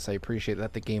doing this. I appreciate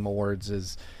that the Game Awards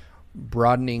is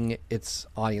broadening its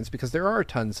audience, because there are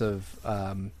tons of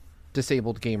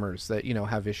disabled gamers that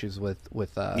have issues with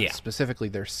specifically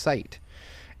their sight,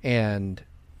 and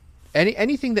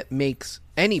anything that makes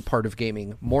any part of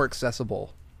gaming more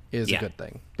accessible is a good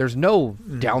thing. There's no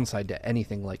downside to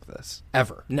anything like this,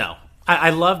 ever. No.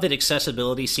 I love that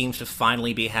accessibility seems to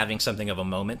finally be having something of a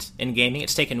moment in gaming.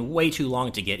 It's taken way too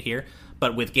long to get here,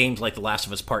 but with games like The Last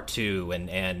of Us Part 2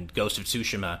 and Ghost of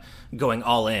Tsushima going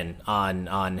all in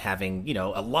on having,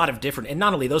 a lot of different, and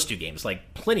not only those two games,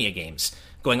 like plenty of games,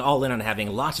 going all in on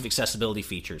having lots of accessibility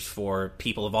features for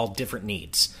people of all different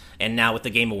needs. And now with the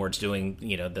Game Awards doing,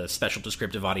 the special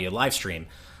descriptive audio live stream,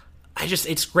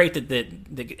 it's great that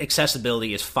the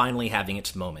accessibility is finally having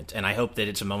its moment. And I hope that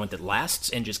it's a moment that lasts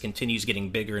and just continues getting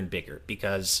bigger and bigger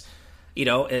because,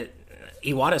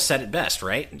 Iwata said it best,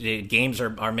 right? Games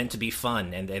are meant to be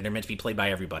fun and they're meant to be played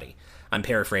by everybody. I'm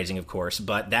paraphrasing, of course,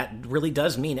 but that really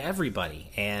does mean everybody,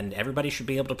 and everybody should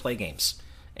be able to play games.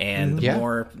 And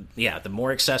the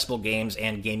more accessible games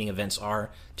and gaming events are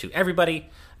to everybody,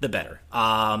 the better.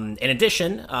 In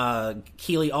addition,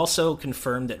 Keighley also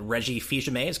confirmed that Reggie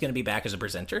Fils-Aimé is going to be back as a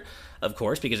presenter, of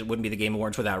course, because it wouldn't be the Game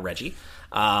Awards without Reggie.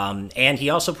 And he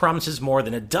also promises more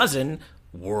than a dozen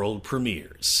world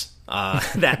premieres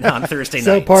that on Thursday night.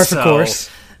 So par for course.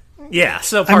 Yeah,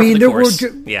 so par for the course.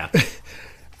 Yeah.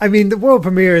 I mean, the world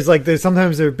premiere is like,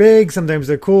 sometimes they're big, sometimes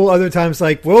they're cool, other times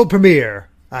like world premiere.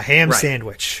 A ham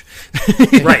sandwich.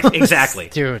 Right, exactly.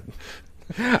 Dude.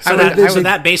 So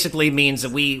that basically means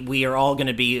that we are all going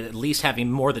to be at least having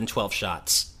more than 12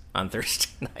 shots on Thursday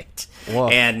night. Whoa.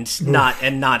 And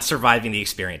not surviving the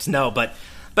experience. No, but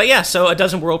yeah, so a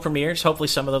dozen world premieres. Hopefully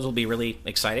some of those will be really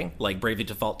exciting, like Bravely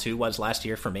Default 2 was last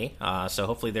year for me. So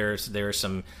hopefully there's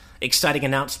some exciting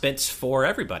announcements for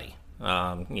everybody,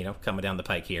 coming down the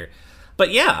pike here.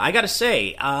 But yeah, I gotta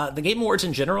say, the Game Awards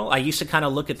in general, I used to kind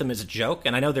of look at them as a joke,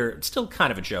 and I know they're still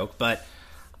kind of a joke, but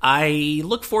I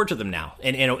look forward to them now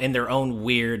in their own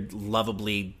weird,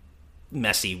 lovably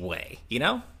messy way,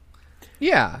 Yeah.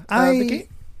 Go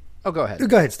ahead.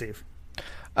 Go ahead, Steve.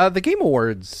 The Game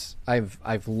Awards,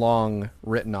 I've long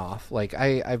written off. Like,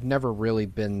 I've never really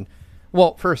been...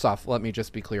 Well, first off, let me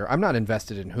just be clear. I'm not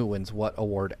invested in who wins what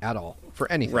award at all,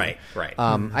 for anything. Right.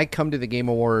 I come to the Game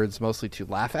Awards mostly to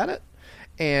laugh at it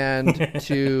and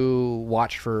to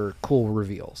watch for cool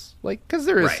reveals. Like, because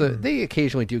they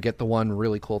occasionally do get the one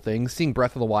really cool thing. Seeing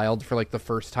Breath of the Wild for, like, the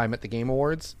first time at the Game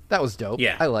Awards, that was dope.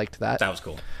 Yeah. I liked that. That was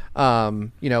cool.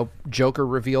 Joker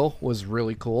reveal was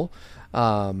really cool.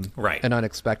 Right. And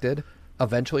unexpected.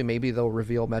 Eventually, maybe they'll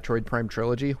reveal Metroid Prime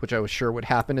Trilogy, which I was sure would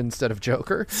happen instead of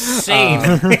Joker.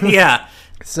 Same. Yeah.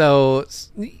 So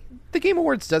the Game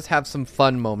Awards does have some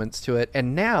fun moments to it.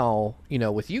 And now,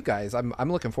 with you guys,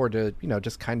 I'm looking forward to,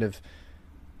 just kind of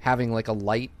having like a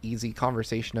light, easy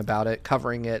conversation about it,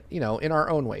 covering it, in our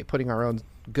own way, putting our own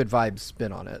good vibes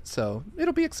spin on it. So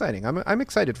it'll be exciting. I'm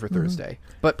excited for Thursday,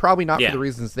 but probably not for the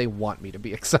reasons they want me to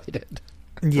be excited.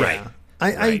 Yeah.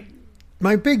 Right.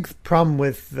 My big problem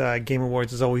with Game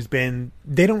Awards has always been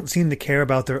they don't seem to care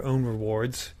about their own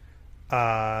rewards.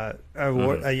 Because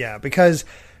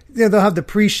they'll have the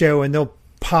pre-show and they'll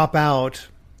pop out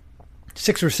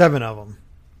 6 or 7 of them.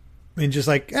 And just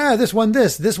like, this one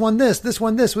this one this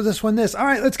one this, this one this. All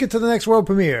right, let's get to the next world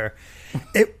premiere.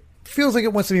 It feels like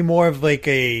it wants to be more of like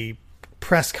a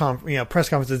press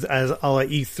conferences as a la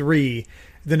E3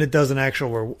 than it does an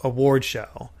actual award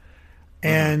show.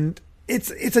 And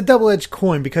it's a double-edged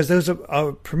coin because those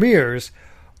premieres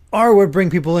are what bring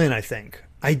people in, I think.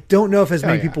 I don't know if as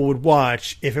many people would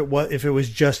watch if it was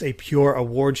just a pure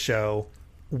award show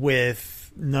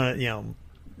with nothing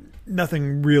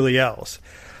really else.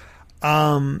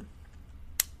 So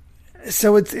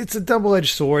it's a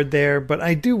double-edged sword there, but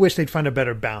I do wish they'd find a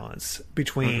better balance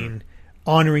between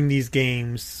honoring these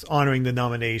games, honoring the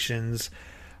nominations,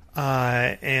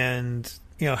 and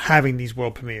having these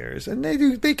world premieres. And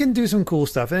they can do some cool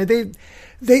stuff, and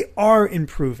they are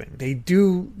improving. They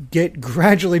do get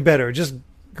gradually better. Just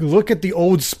look at the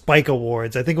old Spike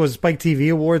Awards. I think it was Spike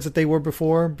TV Awards that they were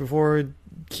before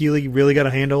Keighley really got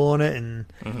a handle on it and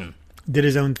did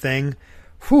his own thing.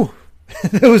 Whew.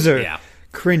 Those are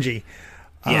cringy.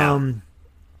 Yeah.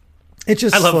 It's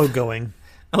just slow going.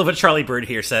 I love what Charlie Bird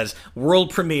here says. World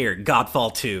premiere,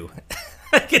 Godfall 2.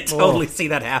 I can totally see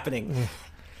that happening.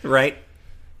 Right?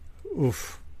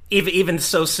 Oof. Even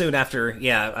so soon after,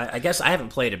 I guess I haven't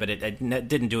played it, but it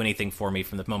didn't do anything for me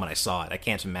from the moment I saw it. I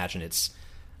can't imagine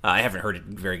I haven't heard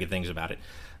very good things about it.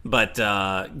 But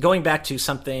going back to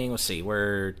something, let's see,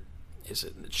 where is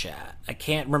it in the chat? I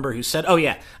can't remember who said,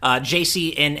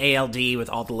 JCNALD with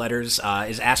all the letters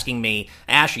is asking me,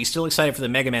 Ash, are you still excited for the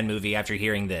Mega Man movie after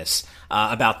hearing this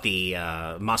about the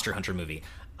Monster Hunter movie?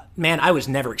 man, I was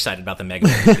never excited about the Mega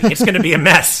Man movie. It's going to be a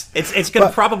mess. It's going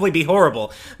to probably be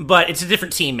horrible, but it's a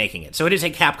different team making it. So it is a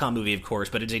Capcom movie, of course,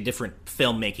 but it's a different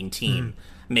filmmaking team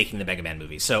making the Mega Man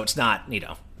movie. So it's not,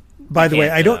 By the way,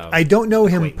 I don't know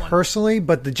him personally,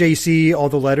 but the JC, all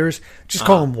the letters, just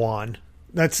call him Juan.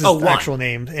 That's his actual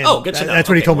name. And good to know. That's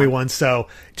what he told me once. So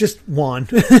just Juan.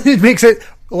 It makes it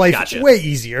life way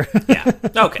easier. Yeah.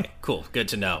 Okay, cool. Good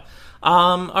to know.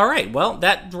 All right, well,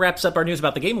 that wraps up our news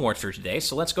about the Game Awards for today,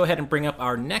 so let's go ahead and bring up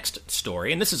our next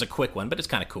story, and this is a quick one, but it's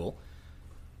kind of cool.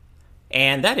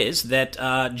 And that is that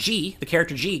G, the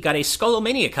character G, got a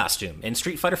Skullomania costume in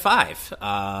Street Fighter V.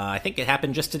 I think it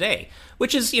happened just today,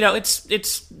 which is,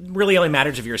 it's really only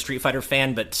matters if you're a Street Fighter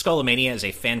fan, but Skullomania is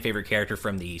a fan-favorite character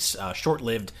from the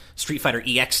short-lived Street Fighter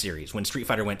EX series, when Street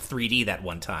Fighter went 3D that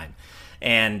one time.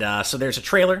 And so there's a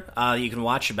trailer you can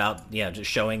watch about just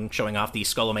showing off the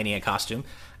Skullomania costume,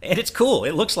 and it's cool.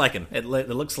 It looks like him. It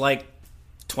looks like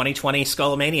 2020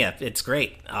 Skullomania. It's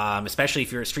great, especially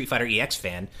if you're a Street Fighter EX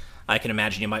fan. I can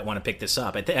imagine you might want to pick this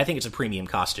up. I think it's a premium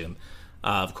costume,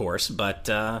 of course, but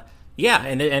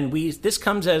and this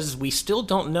comes as we still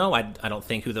don't know. I don't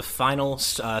think who the final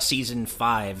season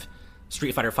 5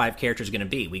 Street Fighter V character is going to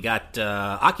be. We got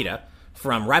Akira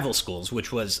from Rival Schools,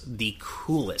 which was the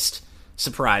coolest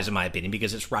surprise in my opinion,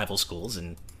 because it's Rival Schools,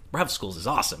 and Rival Schools is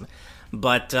awesome.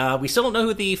 But we still don't know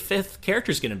who the 5th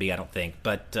character is going to be, I don't think.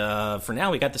 But for now,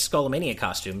 we got the Skullomania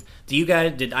costume.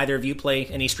 Did either of you play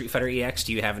any Street Fighter EX?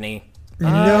 Do you have any?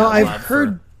 No, I've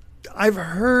heard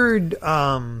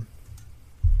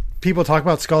people talk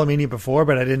about Skullomania before,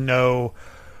 but I didn't know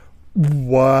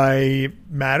why it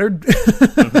mattered.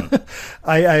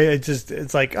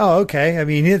 It's like, oh, okay. I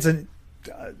mean, it's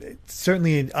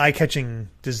certainly an eye-catching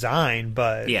design,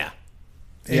 but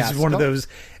it's one of those.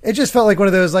 It just felt like one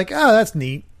of those, like, oh, that's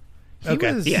neat.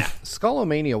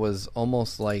 Skullomania was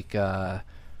almost like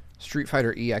Street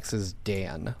Fighter EX's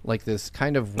Dan, like this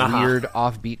kind of weird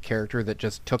offbeat character that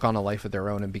just took on a life of their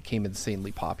own and became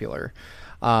insanely popular.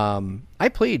 I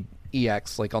played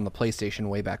EX like on the PlayStation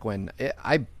way back when.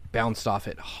 I bounced off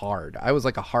it hard. I was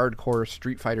like a hardcore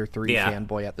Street Fighter 3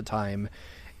 fanboy at the time,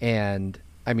 and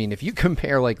I mean, if you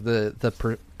compare like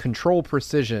the control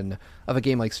precision of a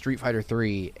game like Street Fighter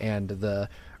 3 and the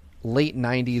late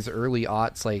 90s, early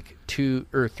aughts, like 2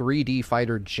 or 3D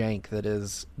fighter jank that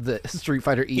is the Street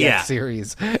Fighter EX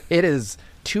series, it is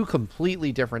two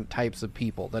completely different types of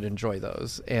people that enjoy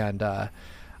those. And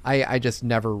I just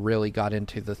never really got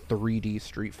into the 3D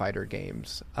Street Fighter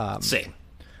games. Same.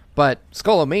 But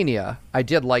Skullomania, I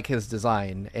did like his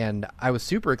design, and I was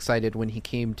super excited when he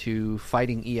came to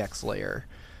Fighting EX Layer,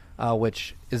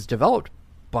 which is developed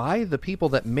by the people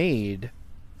that made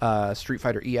Street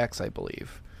Fighter EX, I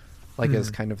believe, like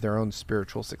as kind of their own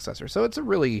spiritual successor. So it's a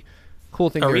really cool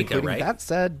thing. Right? That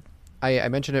said, I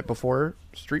mentioned it before,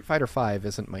 Street Fighter V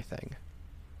isn't my thing.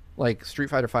 Like, Street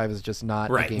Fighter V is just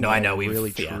not a game I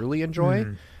really truly enjoy.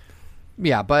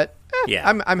 Yeah, but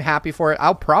I'm happy for it.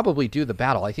 I'll probably do the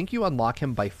battle. I think you unlock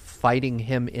him by fighting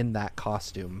him in that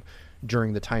costume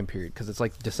during the time period, because it's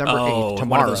like December 8th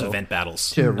tomorrow. One of those event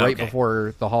battles. Right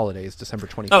before the holidays, December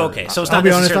 23rd. Oh, okay. So it's not I'll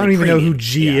be honest, I don't even know who premium.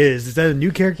 G is. Is that a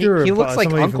new character? He looks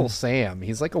like Uncle Sam.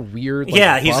 He's like a weird, he's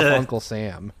buff Uncle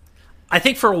Sam. I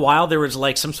think for a while there was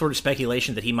like some sort of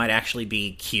speculation that he might actually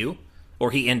be Q, or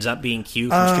he ends up being Q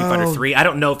from Street Fighter 3. I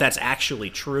don't know if that's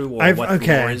actually true or what the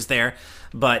lore is there.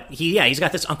 But he's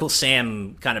got this Uncle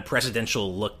Sam kind of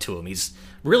presidential look to him. He's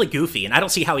really goofy, and I don't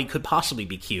see how he could possibly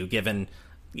be Q, given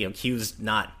Q's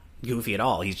not goofy at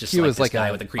all. He's just like this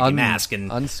guy with a creepy mask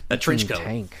and a trench coat.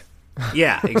 Tank.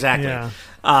 Yeah, exactly.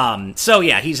 So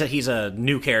he's a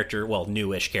new character, well,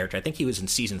 newish character. I think he was in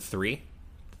season 3. I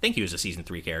think he was a season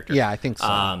 3 character. Yeah, I think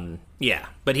so.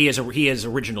 But he is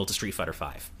original to Street Fighter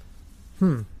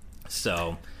V.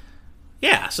 So.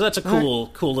 Yeah, so that's a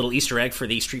cool little Easter egg for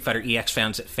the Street Fighter EX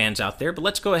fans out there. But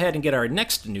let's go ahead and get our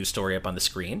next news story up on the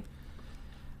screen.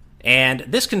 And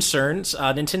this concerns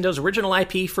Nintendo's original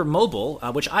IP for mobile,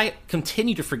 which I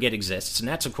continue to forget exists, and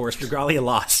that's, of course, Dragalia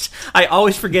Lost. I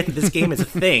always forget that this game is a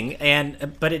thing,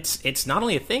 but it's not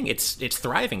only a thing, it's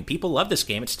thriving. People love this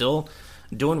game. It's still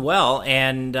doing well,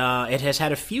 and it has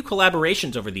had a few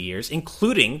collaborations over the years,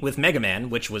 including with Mega Man,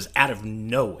 which was out of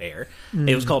nowhere.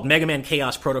 It was called Mega Man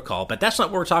Chaos Protocol, but that's not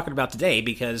what we're talking about today,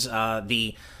 because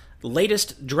the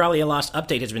latest Dragalia Lost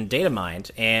update has been data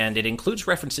mined, and it includes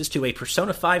references to a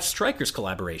Persona 5 Strikers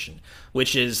collaboration,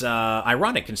 which is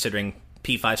ironic considering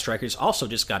P5 Strikers also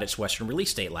just got its Western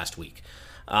release date last week.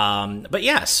 But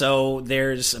yeah, so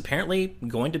there's apparently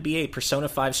going to be a Persona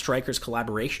 5 Strikers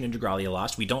collaboration in Dragalia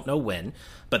Lost. We don't know when,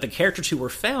 but the characters who were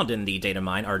found in the data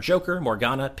mine are Joker,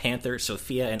 Morgana, Panther,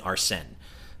 Sophia, and Arsene.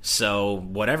 So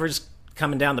whatever's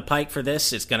coming down the pike for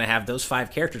this, it's going to have those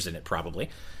 5 characters in it probably.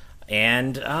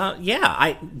 And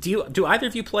do either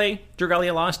of you play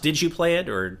Dragalia Lost? Did you play it,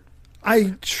 or?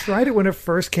 I tried it when it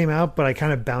first came out, but I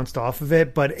kind of bounced off of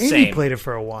it. But Amy played it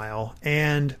for a while,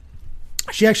 and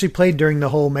she actually played during the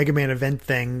whole Mega Man event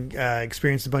thing,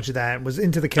 experienced a bunch of that, was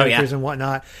into the characters and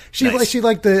whatnot. She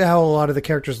liked how a lot of the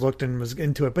characters looked and was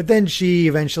into it. But then she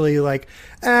eventually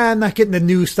I'm not getting the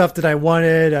new stuff that I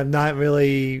wanted. I'm not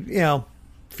really,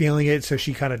 feeling it. So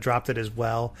she kind of dropped it as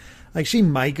well. Like, she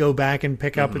might go back and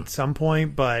pick up at some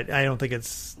point, but I don't think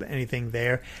it's anything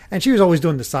there. And she was always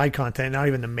doing the side content, not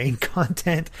even the main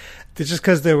content. It's just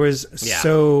because there was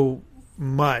so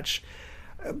much.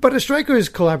 But a Strikers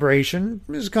collaboration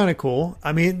is kind of cool.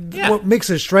 I mean, what makes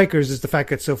it Strikers is the fact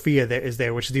that Sophia is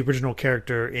there, which is the original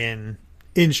character in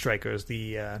Strikers,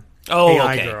 the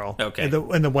AI girl,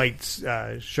 in the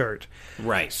white shirt.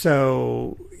 Right.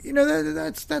 So,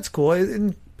 that's cool.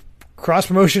 And cross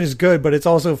promotion is good, but it's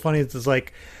also funny. It's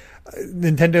like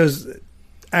Nintendo's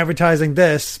advertising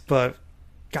this, but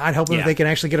God help them if they can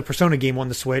actually get a Persona game on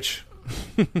the Switch.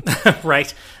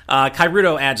 Right.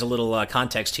 Kairudo adds a little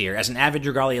context here. As an avid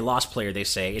Dragalia Lost player, they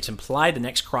say, it's implied the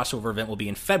next crossover event will be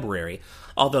in February,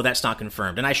 although that's not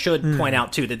confirmed. And I should point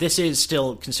out, too, that this is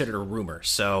still considered a rumor,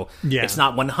 so it's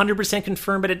not 100%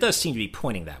 confirmed, but it does seem to be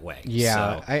pointing that way.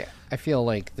 Yeah, so. I feel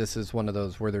like this is one of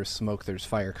those where there's smoke, there's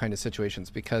fire kind of situations,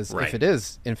 because if it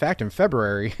is, in fact, in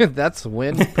February, that's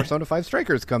when Persona 5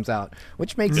 Strikers comes out,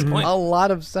 which makes a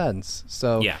lot of sense.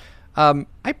 So,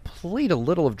 I played a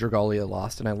little of Dragalia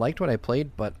Lost, and I liked what I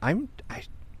played, but I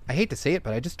hate to say it,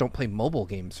 but I just don't play mobile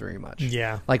games very much.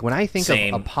 Yeah. Like, when I think of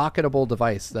a pocketable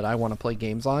device that I want to play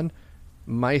games on,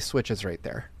 my Switch is right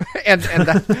there. and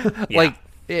that, like,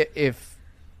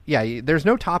 there's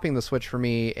no topping the Switch for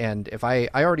me, and if I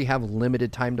already have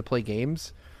limited time to play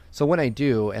games, so when I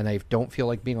do, and I don't feel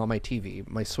like being on my TV,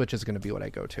 my Switch is going to be what I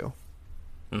go to.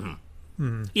 Mm-hmm.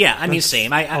 Yeah, I mean,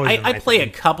 same. I play a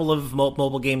couple of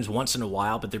mobile games once in a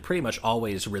while, but they're pretty much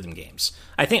always rhythm games.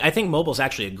 I think mobile's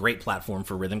actually a great platform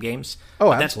for rhythm games.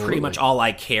 Oh, that's pretty much all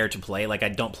I care to play. Like, I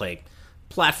don't play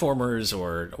platformers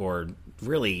or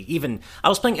really even. I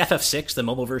was playing FF6, the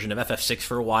mobile version of FF6,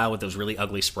 for a while with those really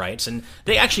ugly sprites, and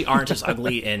they actually aren't as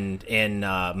ugly in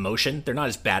motion. They're not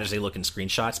as bad as they look in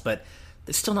screenshots, but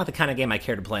it's still not the kind of game I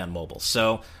care to play on mobile.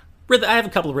 So I have a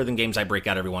couple of rhythm games I break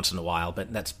out every once in a while,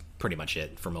 but that's pretty much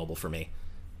it for mobile for me.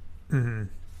 Mm-hmm.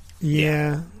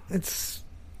 Yeah, it's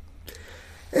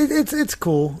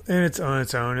cool and it's on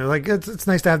its own. Like, it's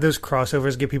nice to have those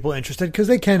crossovers, get people interested, because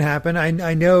they can happen.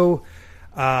 I know,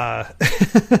 I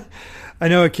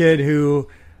know a kid who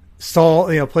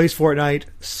plays Fortnite,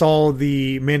 saw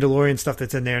the Mandalorian stuff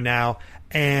that's in there now,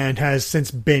 and has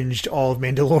since binged all of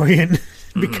Mandalorian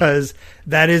because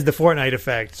that is the Fortnite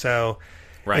effect. So.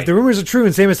 Right. If the rumors are true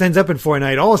and Samus ends up in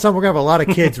Fortnite, all of a sudden we're going to have a lot of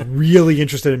kids really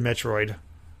interested in Metroid.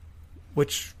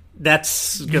 Which...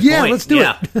 That's a good point. Let's do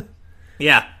it.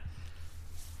 Yeah.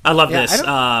 I love this.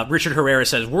 Richard Herrera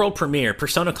says, World Premiere,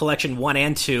 Persona Collection 1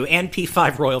 and 2, and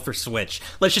P5 Royal for Switch.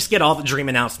 Let's just get all the Dream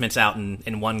announcements out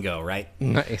in one go, right?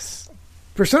 Nice.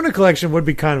 Persona Collection would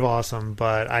be kind of awesome,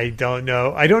 but I don't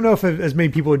know. I don't know if as many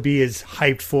people would be as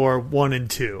hyped for 1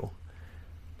 and 2.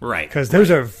 Right. Because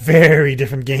those are very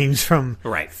different games from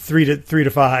 3 to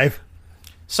 5.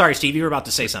 Sorry, Steve, you were about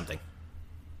to say something.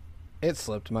 It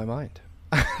slipped my mind.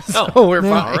 We're fine.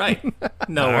 All right.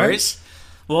 No worries.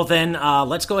 Right. Well, then,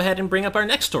 let's go ahead and bring up our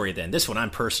next story then. This one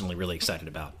I'm personally really excited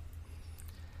about.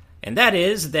 And that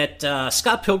is that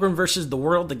Scott Pilgrim vs. the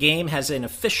World, the game, has an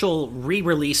official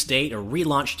re-release date or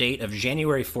relaunch date of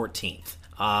January 14th.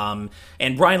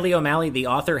 And Brian Lee O'Malley, the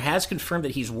author, has confirmed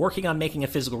that he's working on making a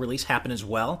physical release happen as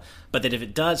well, but that if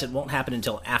it does, it won't happen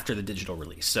until after the digital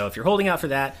release. So if you're holding out for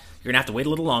that, you're going to have to wait a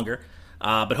little longer,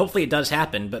 but hopefully it does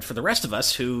happen. But for the rest of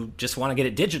us who just want to get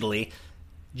it digitally,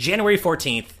 January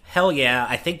 14th, hell yeah,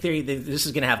 I think this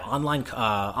is going to have online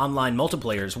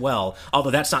multiplayer as well, although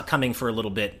that's not coming for a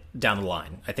little bit down the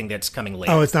line. I think that's coming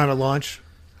later. Oh, it's not a launch?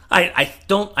 I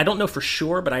don't know for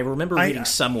sure, but I remember reading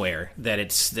somewhere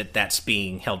that that's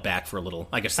being held back for a little.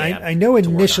 I guess I know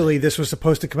initially this was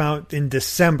supposed to come out in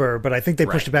December, but I think they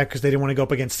pushed it back because they didn't want to go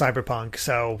up against Cyberpunk.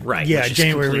 So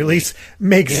January release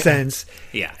makes sense.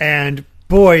 Yeah, and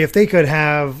boy, if they could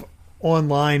have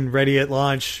online ready at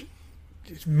launch,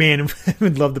 man, I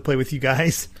would love to play with you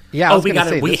guys. Yeah, we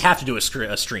have to do a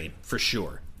stream for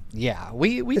sure. Yeah,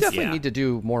 we definitely need to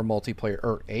do more multiplayer,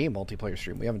 or a multiplayer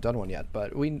stream. We haven't done one yet,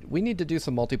 but we need to do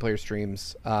some multiplayer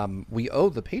streams. We owe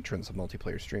the patrons a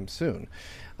multiplayer stream soon.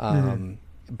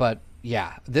 But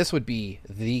yeah, this would be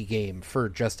the game for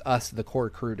just us, the core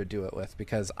crew, to do it with,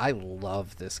 because I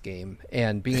love this game.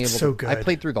 And being it's able so to... good. I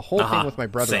played through the whole thing with my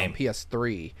brother Same. on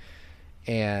PS3,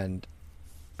 and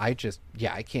I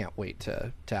can't wait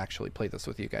to actually play this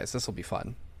with you guys. This will be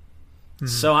fun.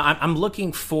 So I'm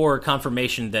looking for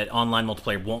confirmation that online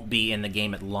multiplayer won't be in the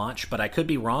game at launch, but I could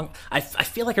be wrong. I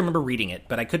feel like I remember reading it,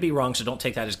 but I could be wrong, so don't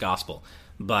take that as gospel.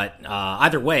 But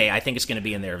either way, I think it's going to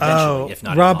be in there eventually, if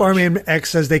not Rob at launch. Arman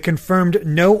X says they confirmed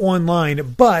no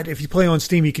online, but if you play on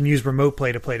Steam, you can use remote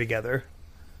play to play together.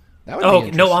 That would be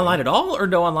interesting. No online at all, or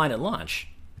no online at launch?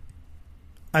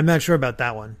 I'm not sure about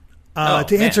that one. Man.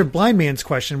 Answer Blind Man's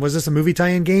question, was this a movie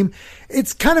tie-in game?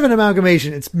 It's kind of an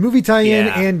amalgamation. It's movie tie-in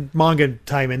and manga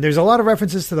tie-in. There's a lot of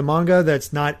references to the manga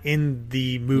that's not in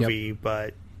the movie,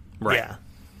 but yeah.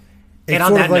 It's and on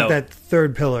sort that of like note, that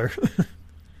third pillar.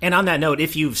 And on that note,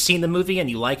 if you've seen the movie and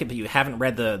you like it, but you haven't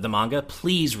read the manga,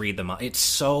 please read the manga. It's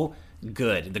so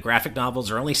good. The graphic novels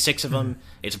are only 6 of them.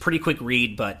 It's a pretty quick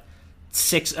read, but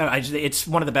it's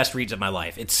one of the best reads of my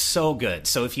life. It's so good.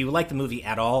 So if you like the movie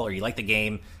at all, or you like the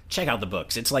game, check out the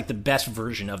books. It's like the best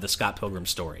version of the Scott Pilgrim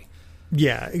story.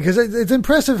 Yeah, because it's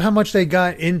impressive how much they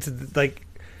got into,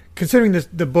 considering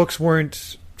the books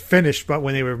weren't finished, but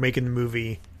when they were making the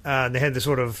movie, they had this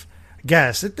sort of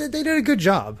guess. They did a good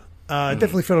job. It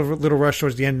definitely felt a little rushed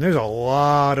towards the end. There's a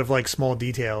lot of small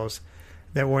details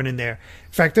that weren't in there.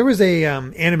 In fact, there was a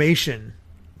animation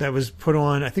that was put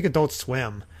on, I think, Adult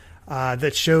Swim,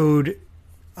 that showed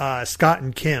Scott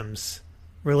and Kim's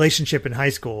relationship in high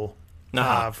school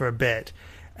for a bit.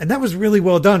 And that was really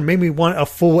well done. Made me want a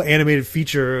full animated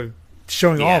feature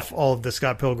showing off all of the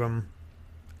Scott Pilgrim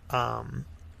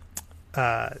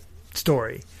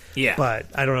story. Yeah. But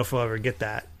I don't know if we'll ever get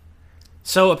that.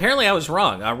 So apparently I was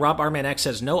wrong. Rob Arman X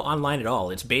says no online at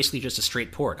all. It's basically just a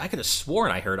straight port. I could have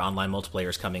sworn I heard online multiplayer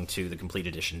is coming to the complete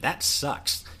edition. That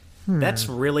sucks. That's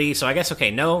really... So I guess, okay,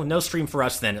 no stream for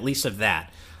us then, at least of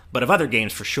that. But of other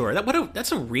games for sure.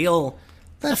 That's a real...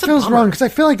 That feels wrong, because I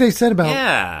feel like they said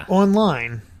about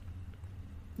online.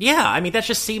 Yeah, I mean, that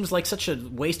just seems like such a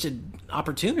wasted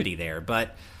opportunity there.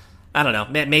 But I don't know.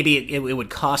 Maybe it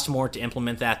would cost more to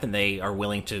implement that than they are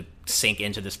willing to sink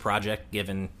into this project,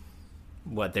 given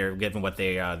what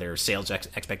their sales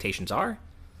expectations are.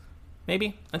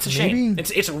 Maybe that's a shame.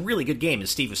 It's a really good game, as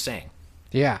Steve was saying.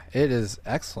 Yeah, it is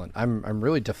excellent. I'm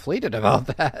really deflated about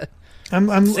that. I'm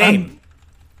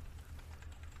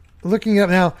looking it up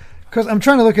now because I'm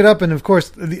trying to look it up, and of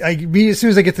course, as soon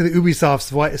as I get to the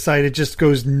Ubisoft site, it just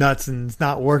goes nuts and it's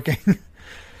not working.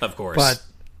 Of course, but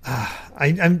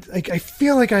I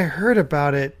feel like I heard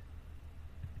about it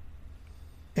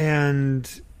and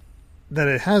that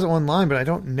it has online, but I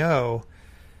don't know.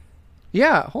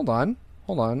 Yeah, hold on.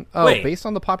 Oh, wait. Based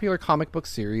on the popular comic book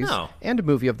series and a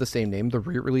movie of the same name, the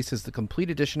re-release is the complete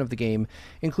edition of the game,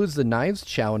 includes the Knives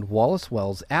Chow and Wallace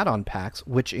Wells add-on packs,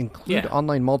 which include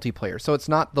online multiplayer. So it's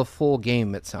not the full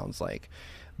game, it sounds like.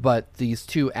 But these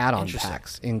 2 add-on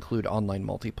packs include online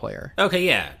multiplayer. Okay,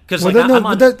 yeah. Because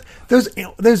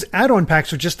those add-on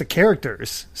packs are just the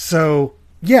characters. So...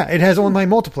 yeah, it has online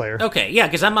multiplayer. Okay, yeah,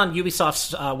 because I'm on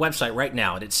Ubisoft's website right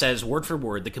now, and it says, word for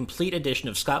word, the complete edition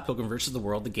of Scott Pilgrim vs. the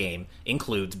World, the game,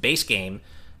 includes base game,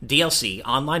 DLC,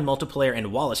 online multiplayer,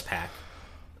 and Wallace pack.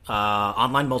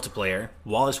 Online multiplayer,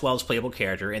 Wallace Wells playable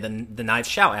character, and then the Knives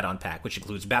Chow add-on pack, which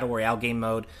includes Battle Royale game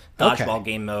mode, Dodgeball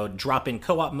game mode, drop-in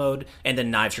co-op mode, and then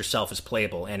Knives herself is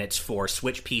playable, and it's for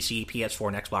Switch, PC, PS4,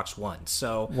 and Xbox One.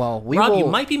 So, Rob, you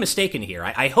might be mistaken here.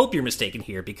 I hope you're mistaken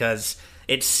here, because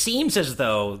it seems as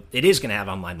though it is going to have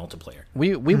online multiplayer.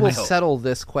 We will settle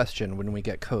this question when we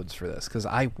get codes for this, because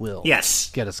I will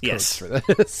get us codes for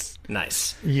this.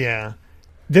 Nice. Yeah.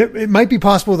 It might be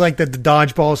possible, that the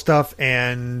dodgeball stuff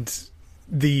and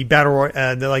the battle,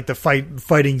 the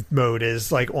fighting mode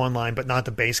is online, but not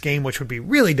the base game, which would be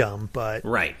really dumb. But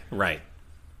right. I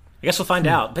guess we'll find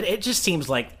out. But it just seems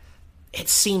like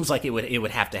it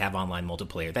would have to have online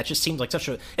multiplayer. That just seems like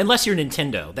unless you're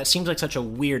Nintendo, that seems like such a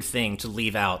weird thing to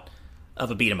leave out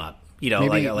of a beat 'em up.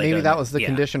 Maybe that was the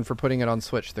condition for putting it on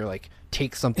Switch. They're like,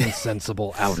 take something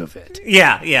sensible out of it.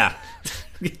 Yeah.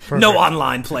 No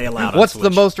online play allowed. What's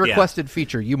the most requested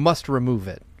feature? You must remove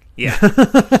it. Yeah.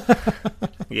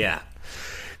 Yeah.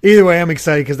 Either way, I'm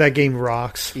excited because that game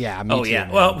rocks. Yeah. Me too, yeah.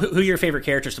 Man. Well, who are your favorite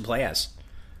characters to play as?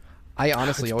 I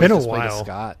honestly always just played as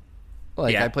Scott.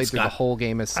 I played through the whole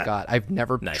game as Scott. I've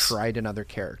never tried another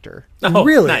character. Oh,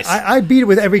 really? Nice. I beat it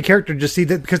with every character to see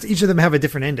that because each of them have a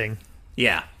different ending.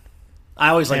 Yeah. I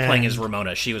always liked playing as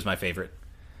Ramona. She was my favorite.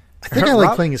 I think I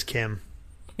like playing as Kim.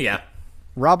 Yeah.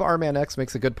 Rob Arman X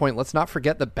makes a good point. Let's not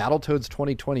forget that Battletoads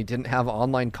 2020 didn't have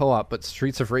online co-op, but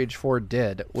Streets of Rage 4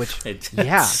 did. Which,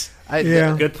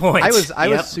 good point. I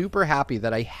was super happy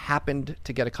that I happened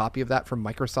to get a copy of that from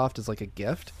Microsoft as like a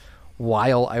gift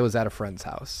while I was at a friend's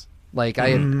house. Like I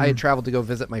had traveled to go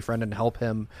visit my friend and help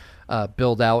him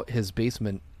build out his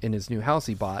basement in his new house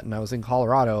he bought, and I was in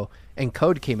Colorado, and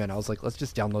code came in. I was like, let's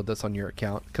just download this on your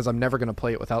account because I'm never going to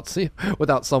play it without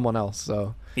someone else.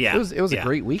 So it was a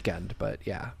great weekend, but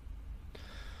yeah.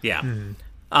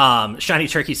 Shiny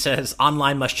Turkey says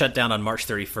online must shut down on March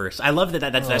 31st. I love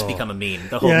that's become a meme.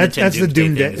 The whole that's the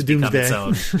Doomsday thing has become its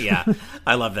own. Yeah,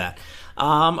 I love that.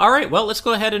 All right, well, let's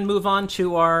go ahead and move on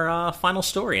to our final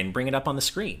story and bring it up on the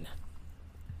screen.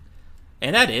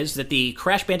 And that is that the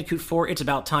Crash Bandicoot 4 It's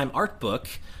About Time art book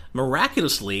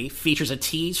miraculously features a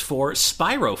tease for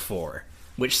Spyro 4,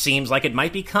 which seems like it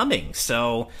might be coming.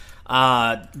 So,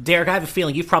 Derek, I have a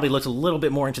feeling you've probably looked a little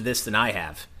bit more into this than I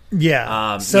have.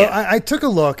 Yeah. I took a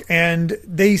look, and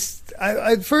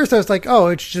at first I was like, oh,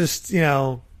 it's just,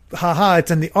 haha, it's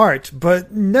in the art.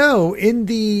 But no, in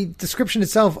the description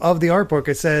itself of the art book,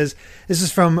 it says, this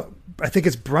is from, I think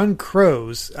it's Brun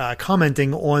Crows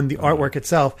commenting on the artwork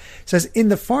itself. It says, in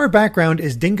the far background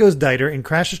is Dingo's Diner, and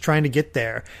Crash is trying to get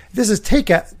there. This is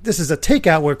a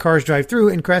takeout where cars drive through,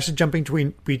 and Crash is jumping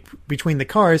between the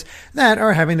cars that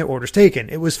are having their orders taken.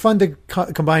 It was fun to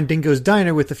combine Dingo's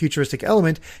Diner with the futuristic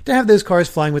element to have those cars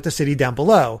flying with the city down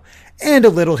below. And a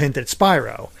little hint at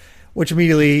Spyro, which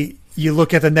immediately you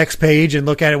look at the next page and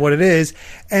look at it what it is,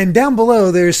 and down below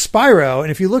there's Spyro,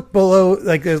 and if you look below,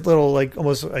 like there's little, like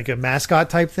almost like a mascot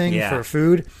type thing for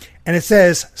food, and it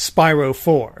says Spyro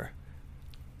 4.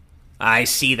 I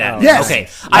see that. Yes. Okay.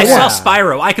 I saw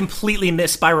Spyro. I completely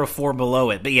missed Spyro 4 below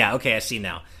it, but yeah, okay, I see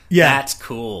now. Yeah. That's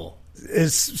cool.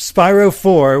 It's Spyro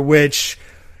 4, which,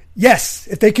 yes,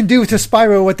 if they can do to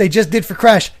Spyro what they just did for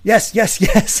Crash,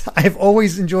 yes. I've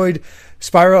always enjoyed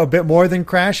Spyro a bit more than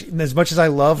Crash, as much as I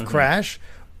love Crash,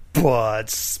 but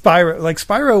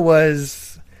Spyro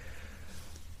was,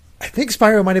 I think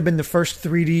Spyro might have been the first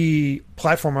 3D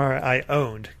platformer I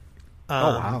owned.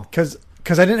 Because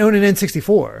I didn't own an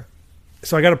N64,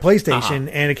 so I got a PlayStation,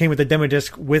 and it came with a demo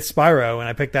disc with Spyro, and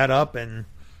I picked that up and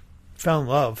fell in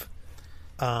love.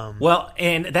 Well,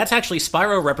 and that's actually,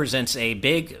 Spyro represents a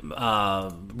big,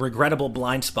 regrettable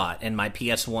blind spot in my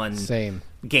PS1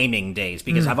 gaming days,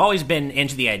 because I've always been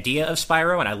into the idea of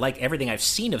Spyro, and I like everything I've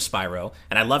seen of Spyro,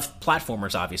 and I love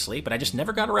platformers, obviously, but I just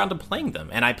never got around to playing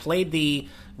them. And I played the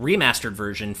remastered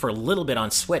version for a little bit on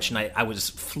Switch, and I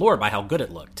was floored by how good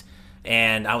it looked.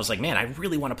 And I was like, man, I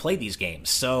really want to play these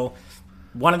games. So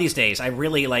one of these days, I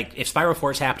really if Spyro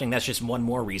 4 is happening, that's just one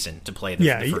more reason to play the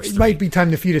first it three. Might be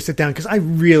time for you to sit down, because I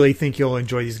really think you'll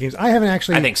enjoy these games. I haven't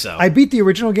actually. I think so. I beat the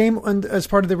original game as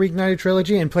part of the Reignited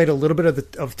trilogy and played a little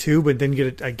bit of 2, but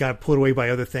then I got pulled away by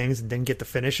other things and didn't get to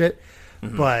finish it.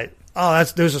 But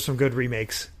those are some good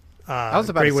remakes. I was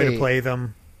about great to way say, to play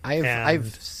them.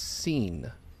 I've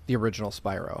seen the original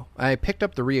Spyro. I picked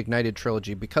up the Reignited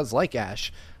trilogy because, like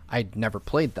Ash, I'd never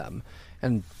played them,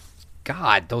 and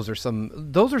God, those are some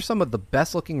of the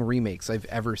best looking remakes I've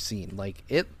ever seen. Like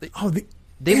they look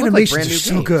like brand new games.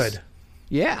 So good.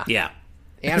 Yeah.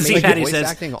 Animation, Patty says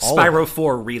acting, Spyro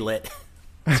 4 relit.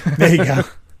 There you go.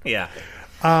 Yeah.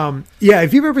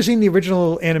 If you've ever seen the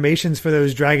original animations for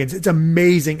those dragons, it's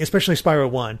amazing, especially Spyro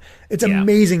 1. It's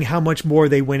amazing how much more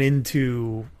they went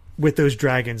into with those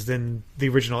dragons than the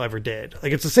original ever did.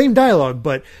 Like, it's the same dialogue,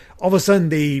 but all of a sudden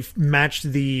they've matched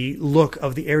the look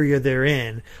of the area they're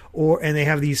in, and they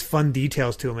have these fun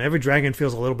details to them. Every dragon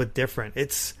feels a little bit different.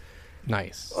 It's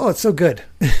nice. Oh, it's so good.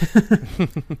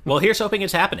 Well, here's hoping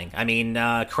it's happening. I mean,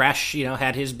 Crash,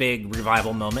 had his big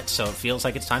revival moment, so it feels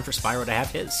like it's time for Spyro to have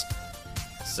his.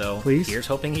 So please, here's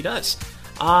hoping he does.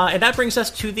 And that brings us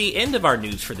to the end of our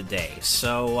news for the day.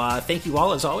 So thank you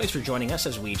all, as always, for joining us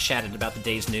as we chatted about the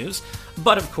day's news.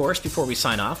 But, of course, before we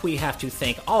sign off, we have to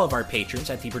thank all of our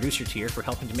patrons at the producer tier for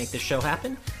helping to make this show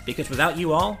happen, because without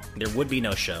you all, there would be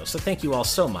no show. So thank you all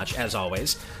so much, as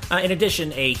always. In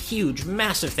addition, a huge,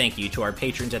 massive thank you to our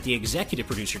patrons at the executive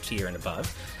producer tier and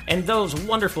above. And those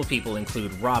wonderful people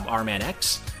include Rob Arman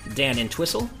X, Dan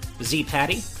Entwistle, Z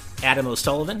Patty, Adam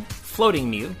O'Sullivan, Floating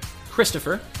Mew,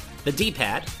 Christopher, The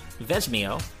D-Pad,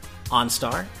 Vesmio,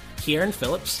 OnStar, Kieran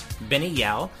Phillips, Benny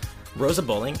Yao, Rosa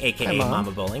Bowling, a.k.a.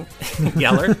 Mama Bowling,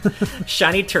 Yeller,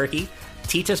 Shiny Turkey,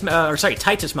 Titus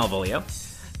Malvolio,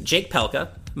 Jake Pelka,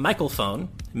 Michael Phone,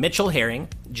 Mitchell Herring,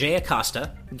 Jay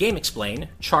Acosta, Game Explain,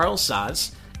 Charles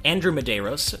Saz, Andrew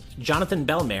Medeiros, Jonathan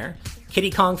Belmare,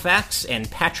 Kitty Kong Fax, and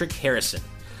Patrick Harrison.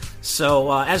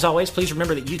 So, as always, please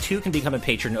remember that you too can become a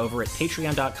patron over at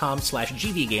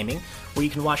patreon.com/gvgaming, where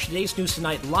you can watch Today's News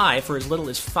Tonight live for as little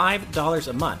as $5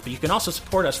 a month. But you can also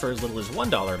support us for as little as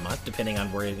 $1 a month, depending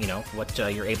on where what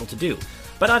you're able to do.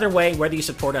 But either way, whether you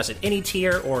support us at any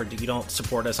tier or you don't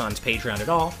support us on Patreon at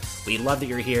all, we love that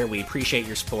you're here. We appreciate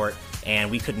your support, and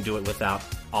we couldn't do it without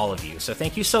all of you. So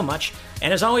thank you so much.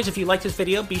 And as always, if you like this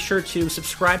video, be sure to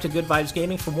subscribe to Good Vibes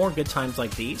Gaming for more good times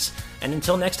like these. And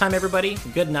until next time, everybody,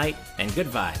 good night and good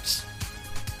vibes.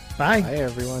 Bye. Bye,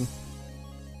 everyone.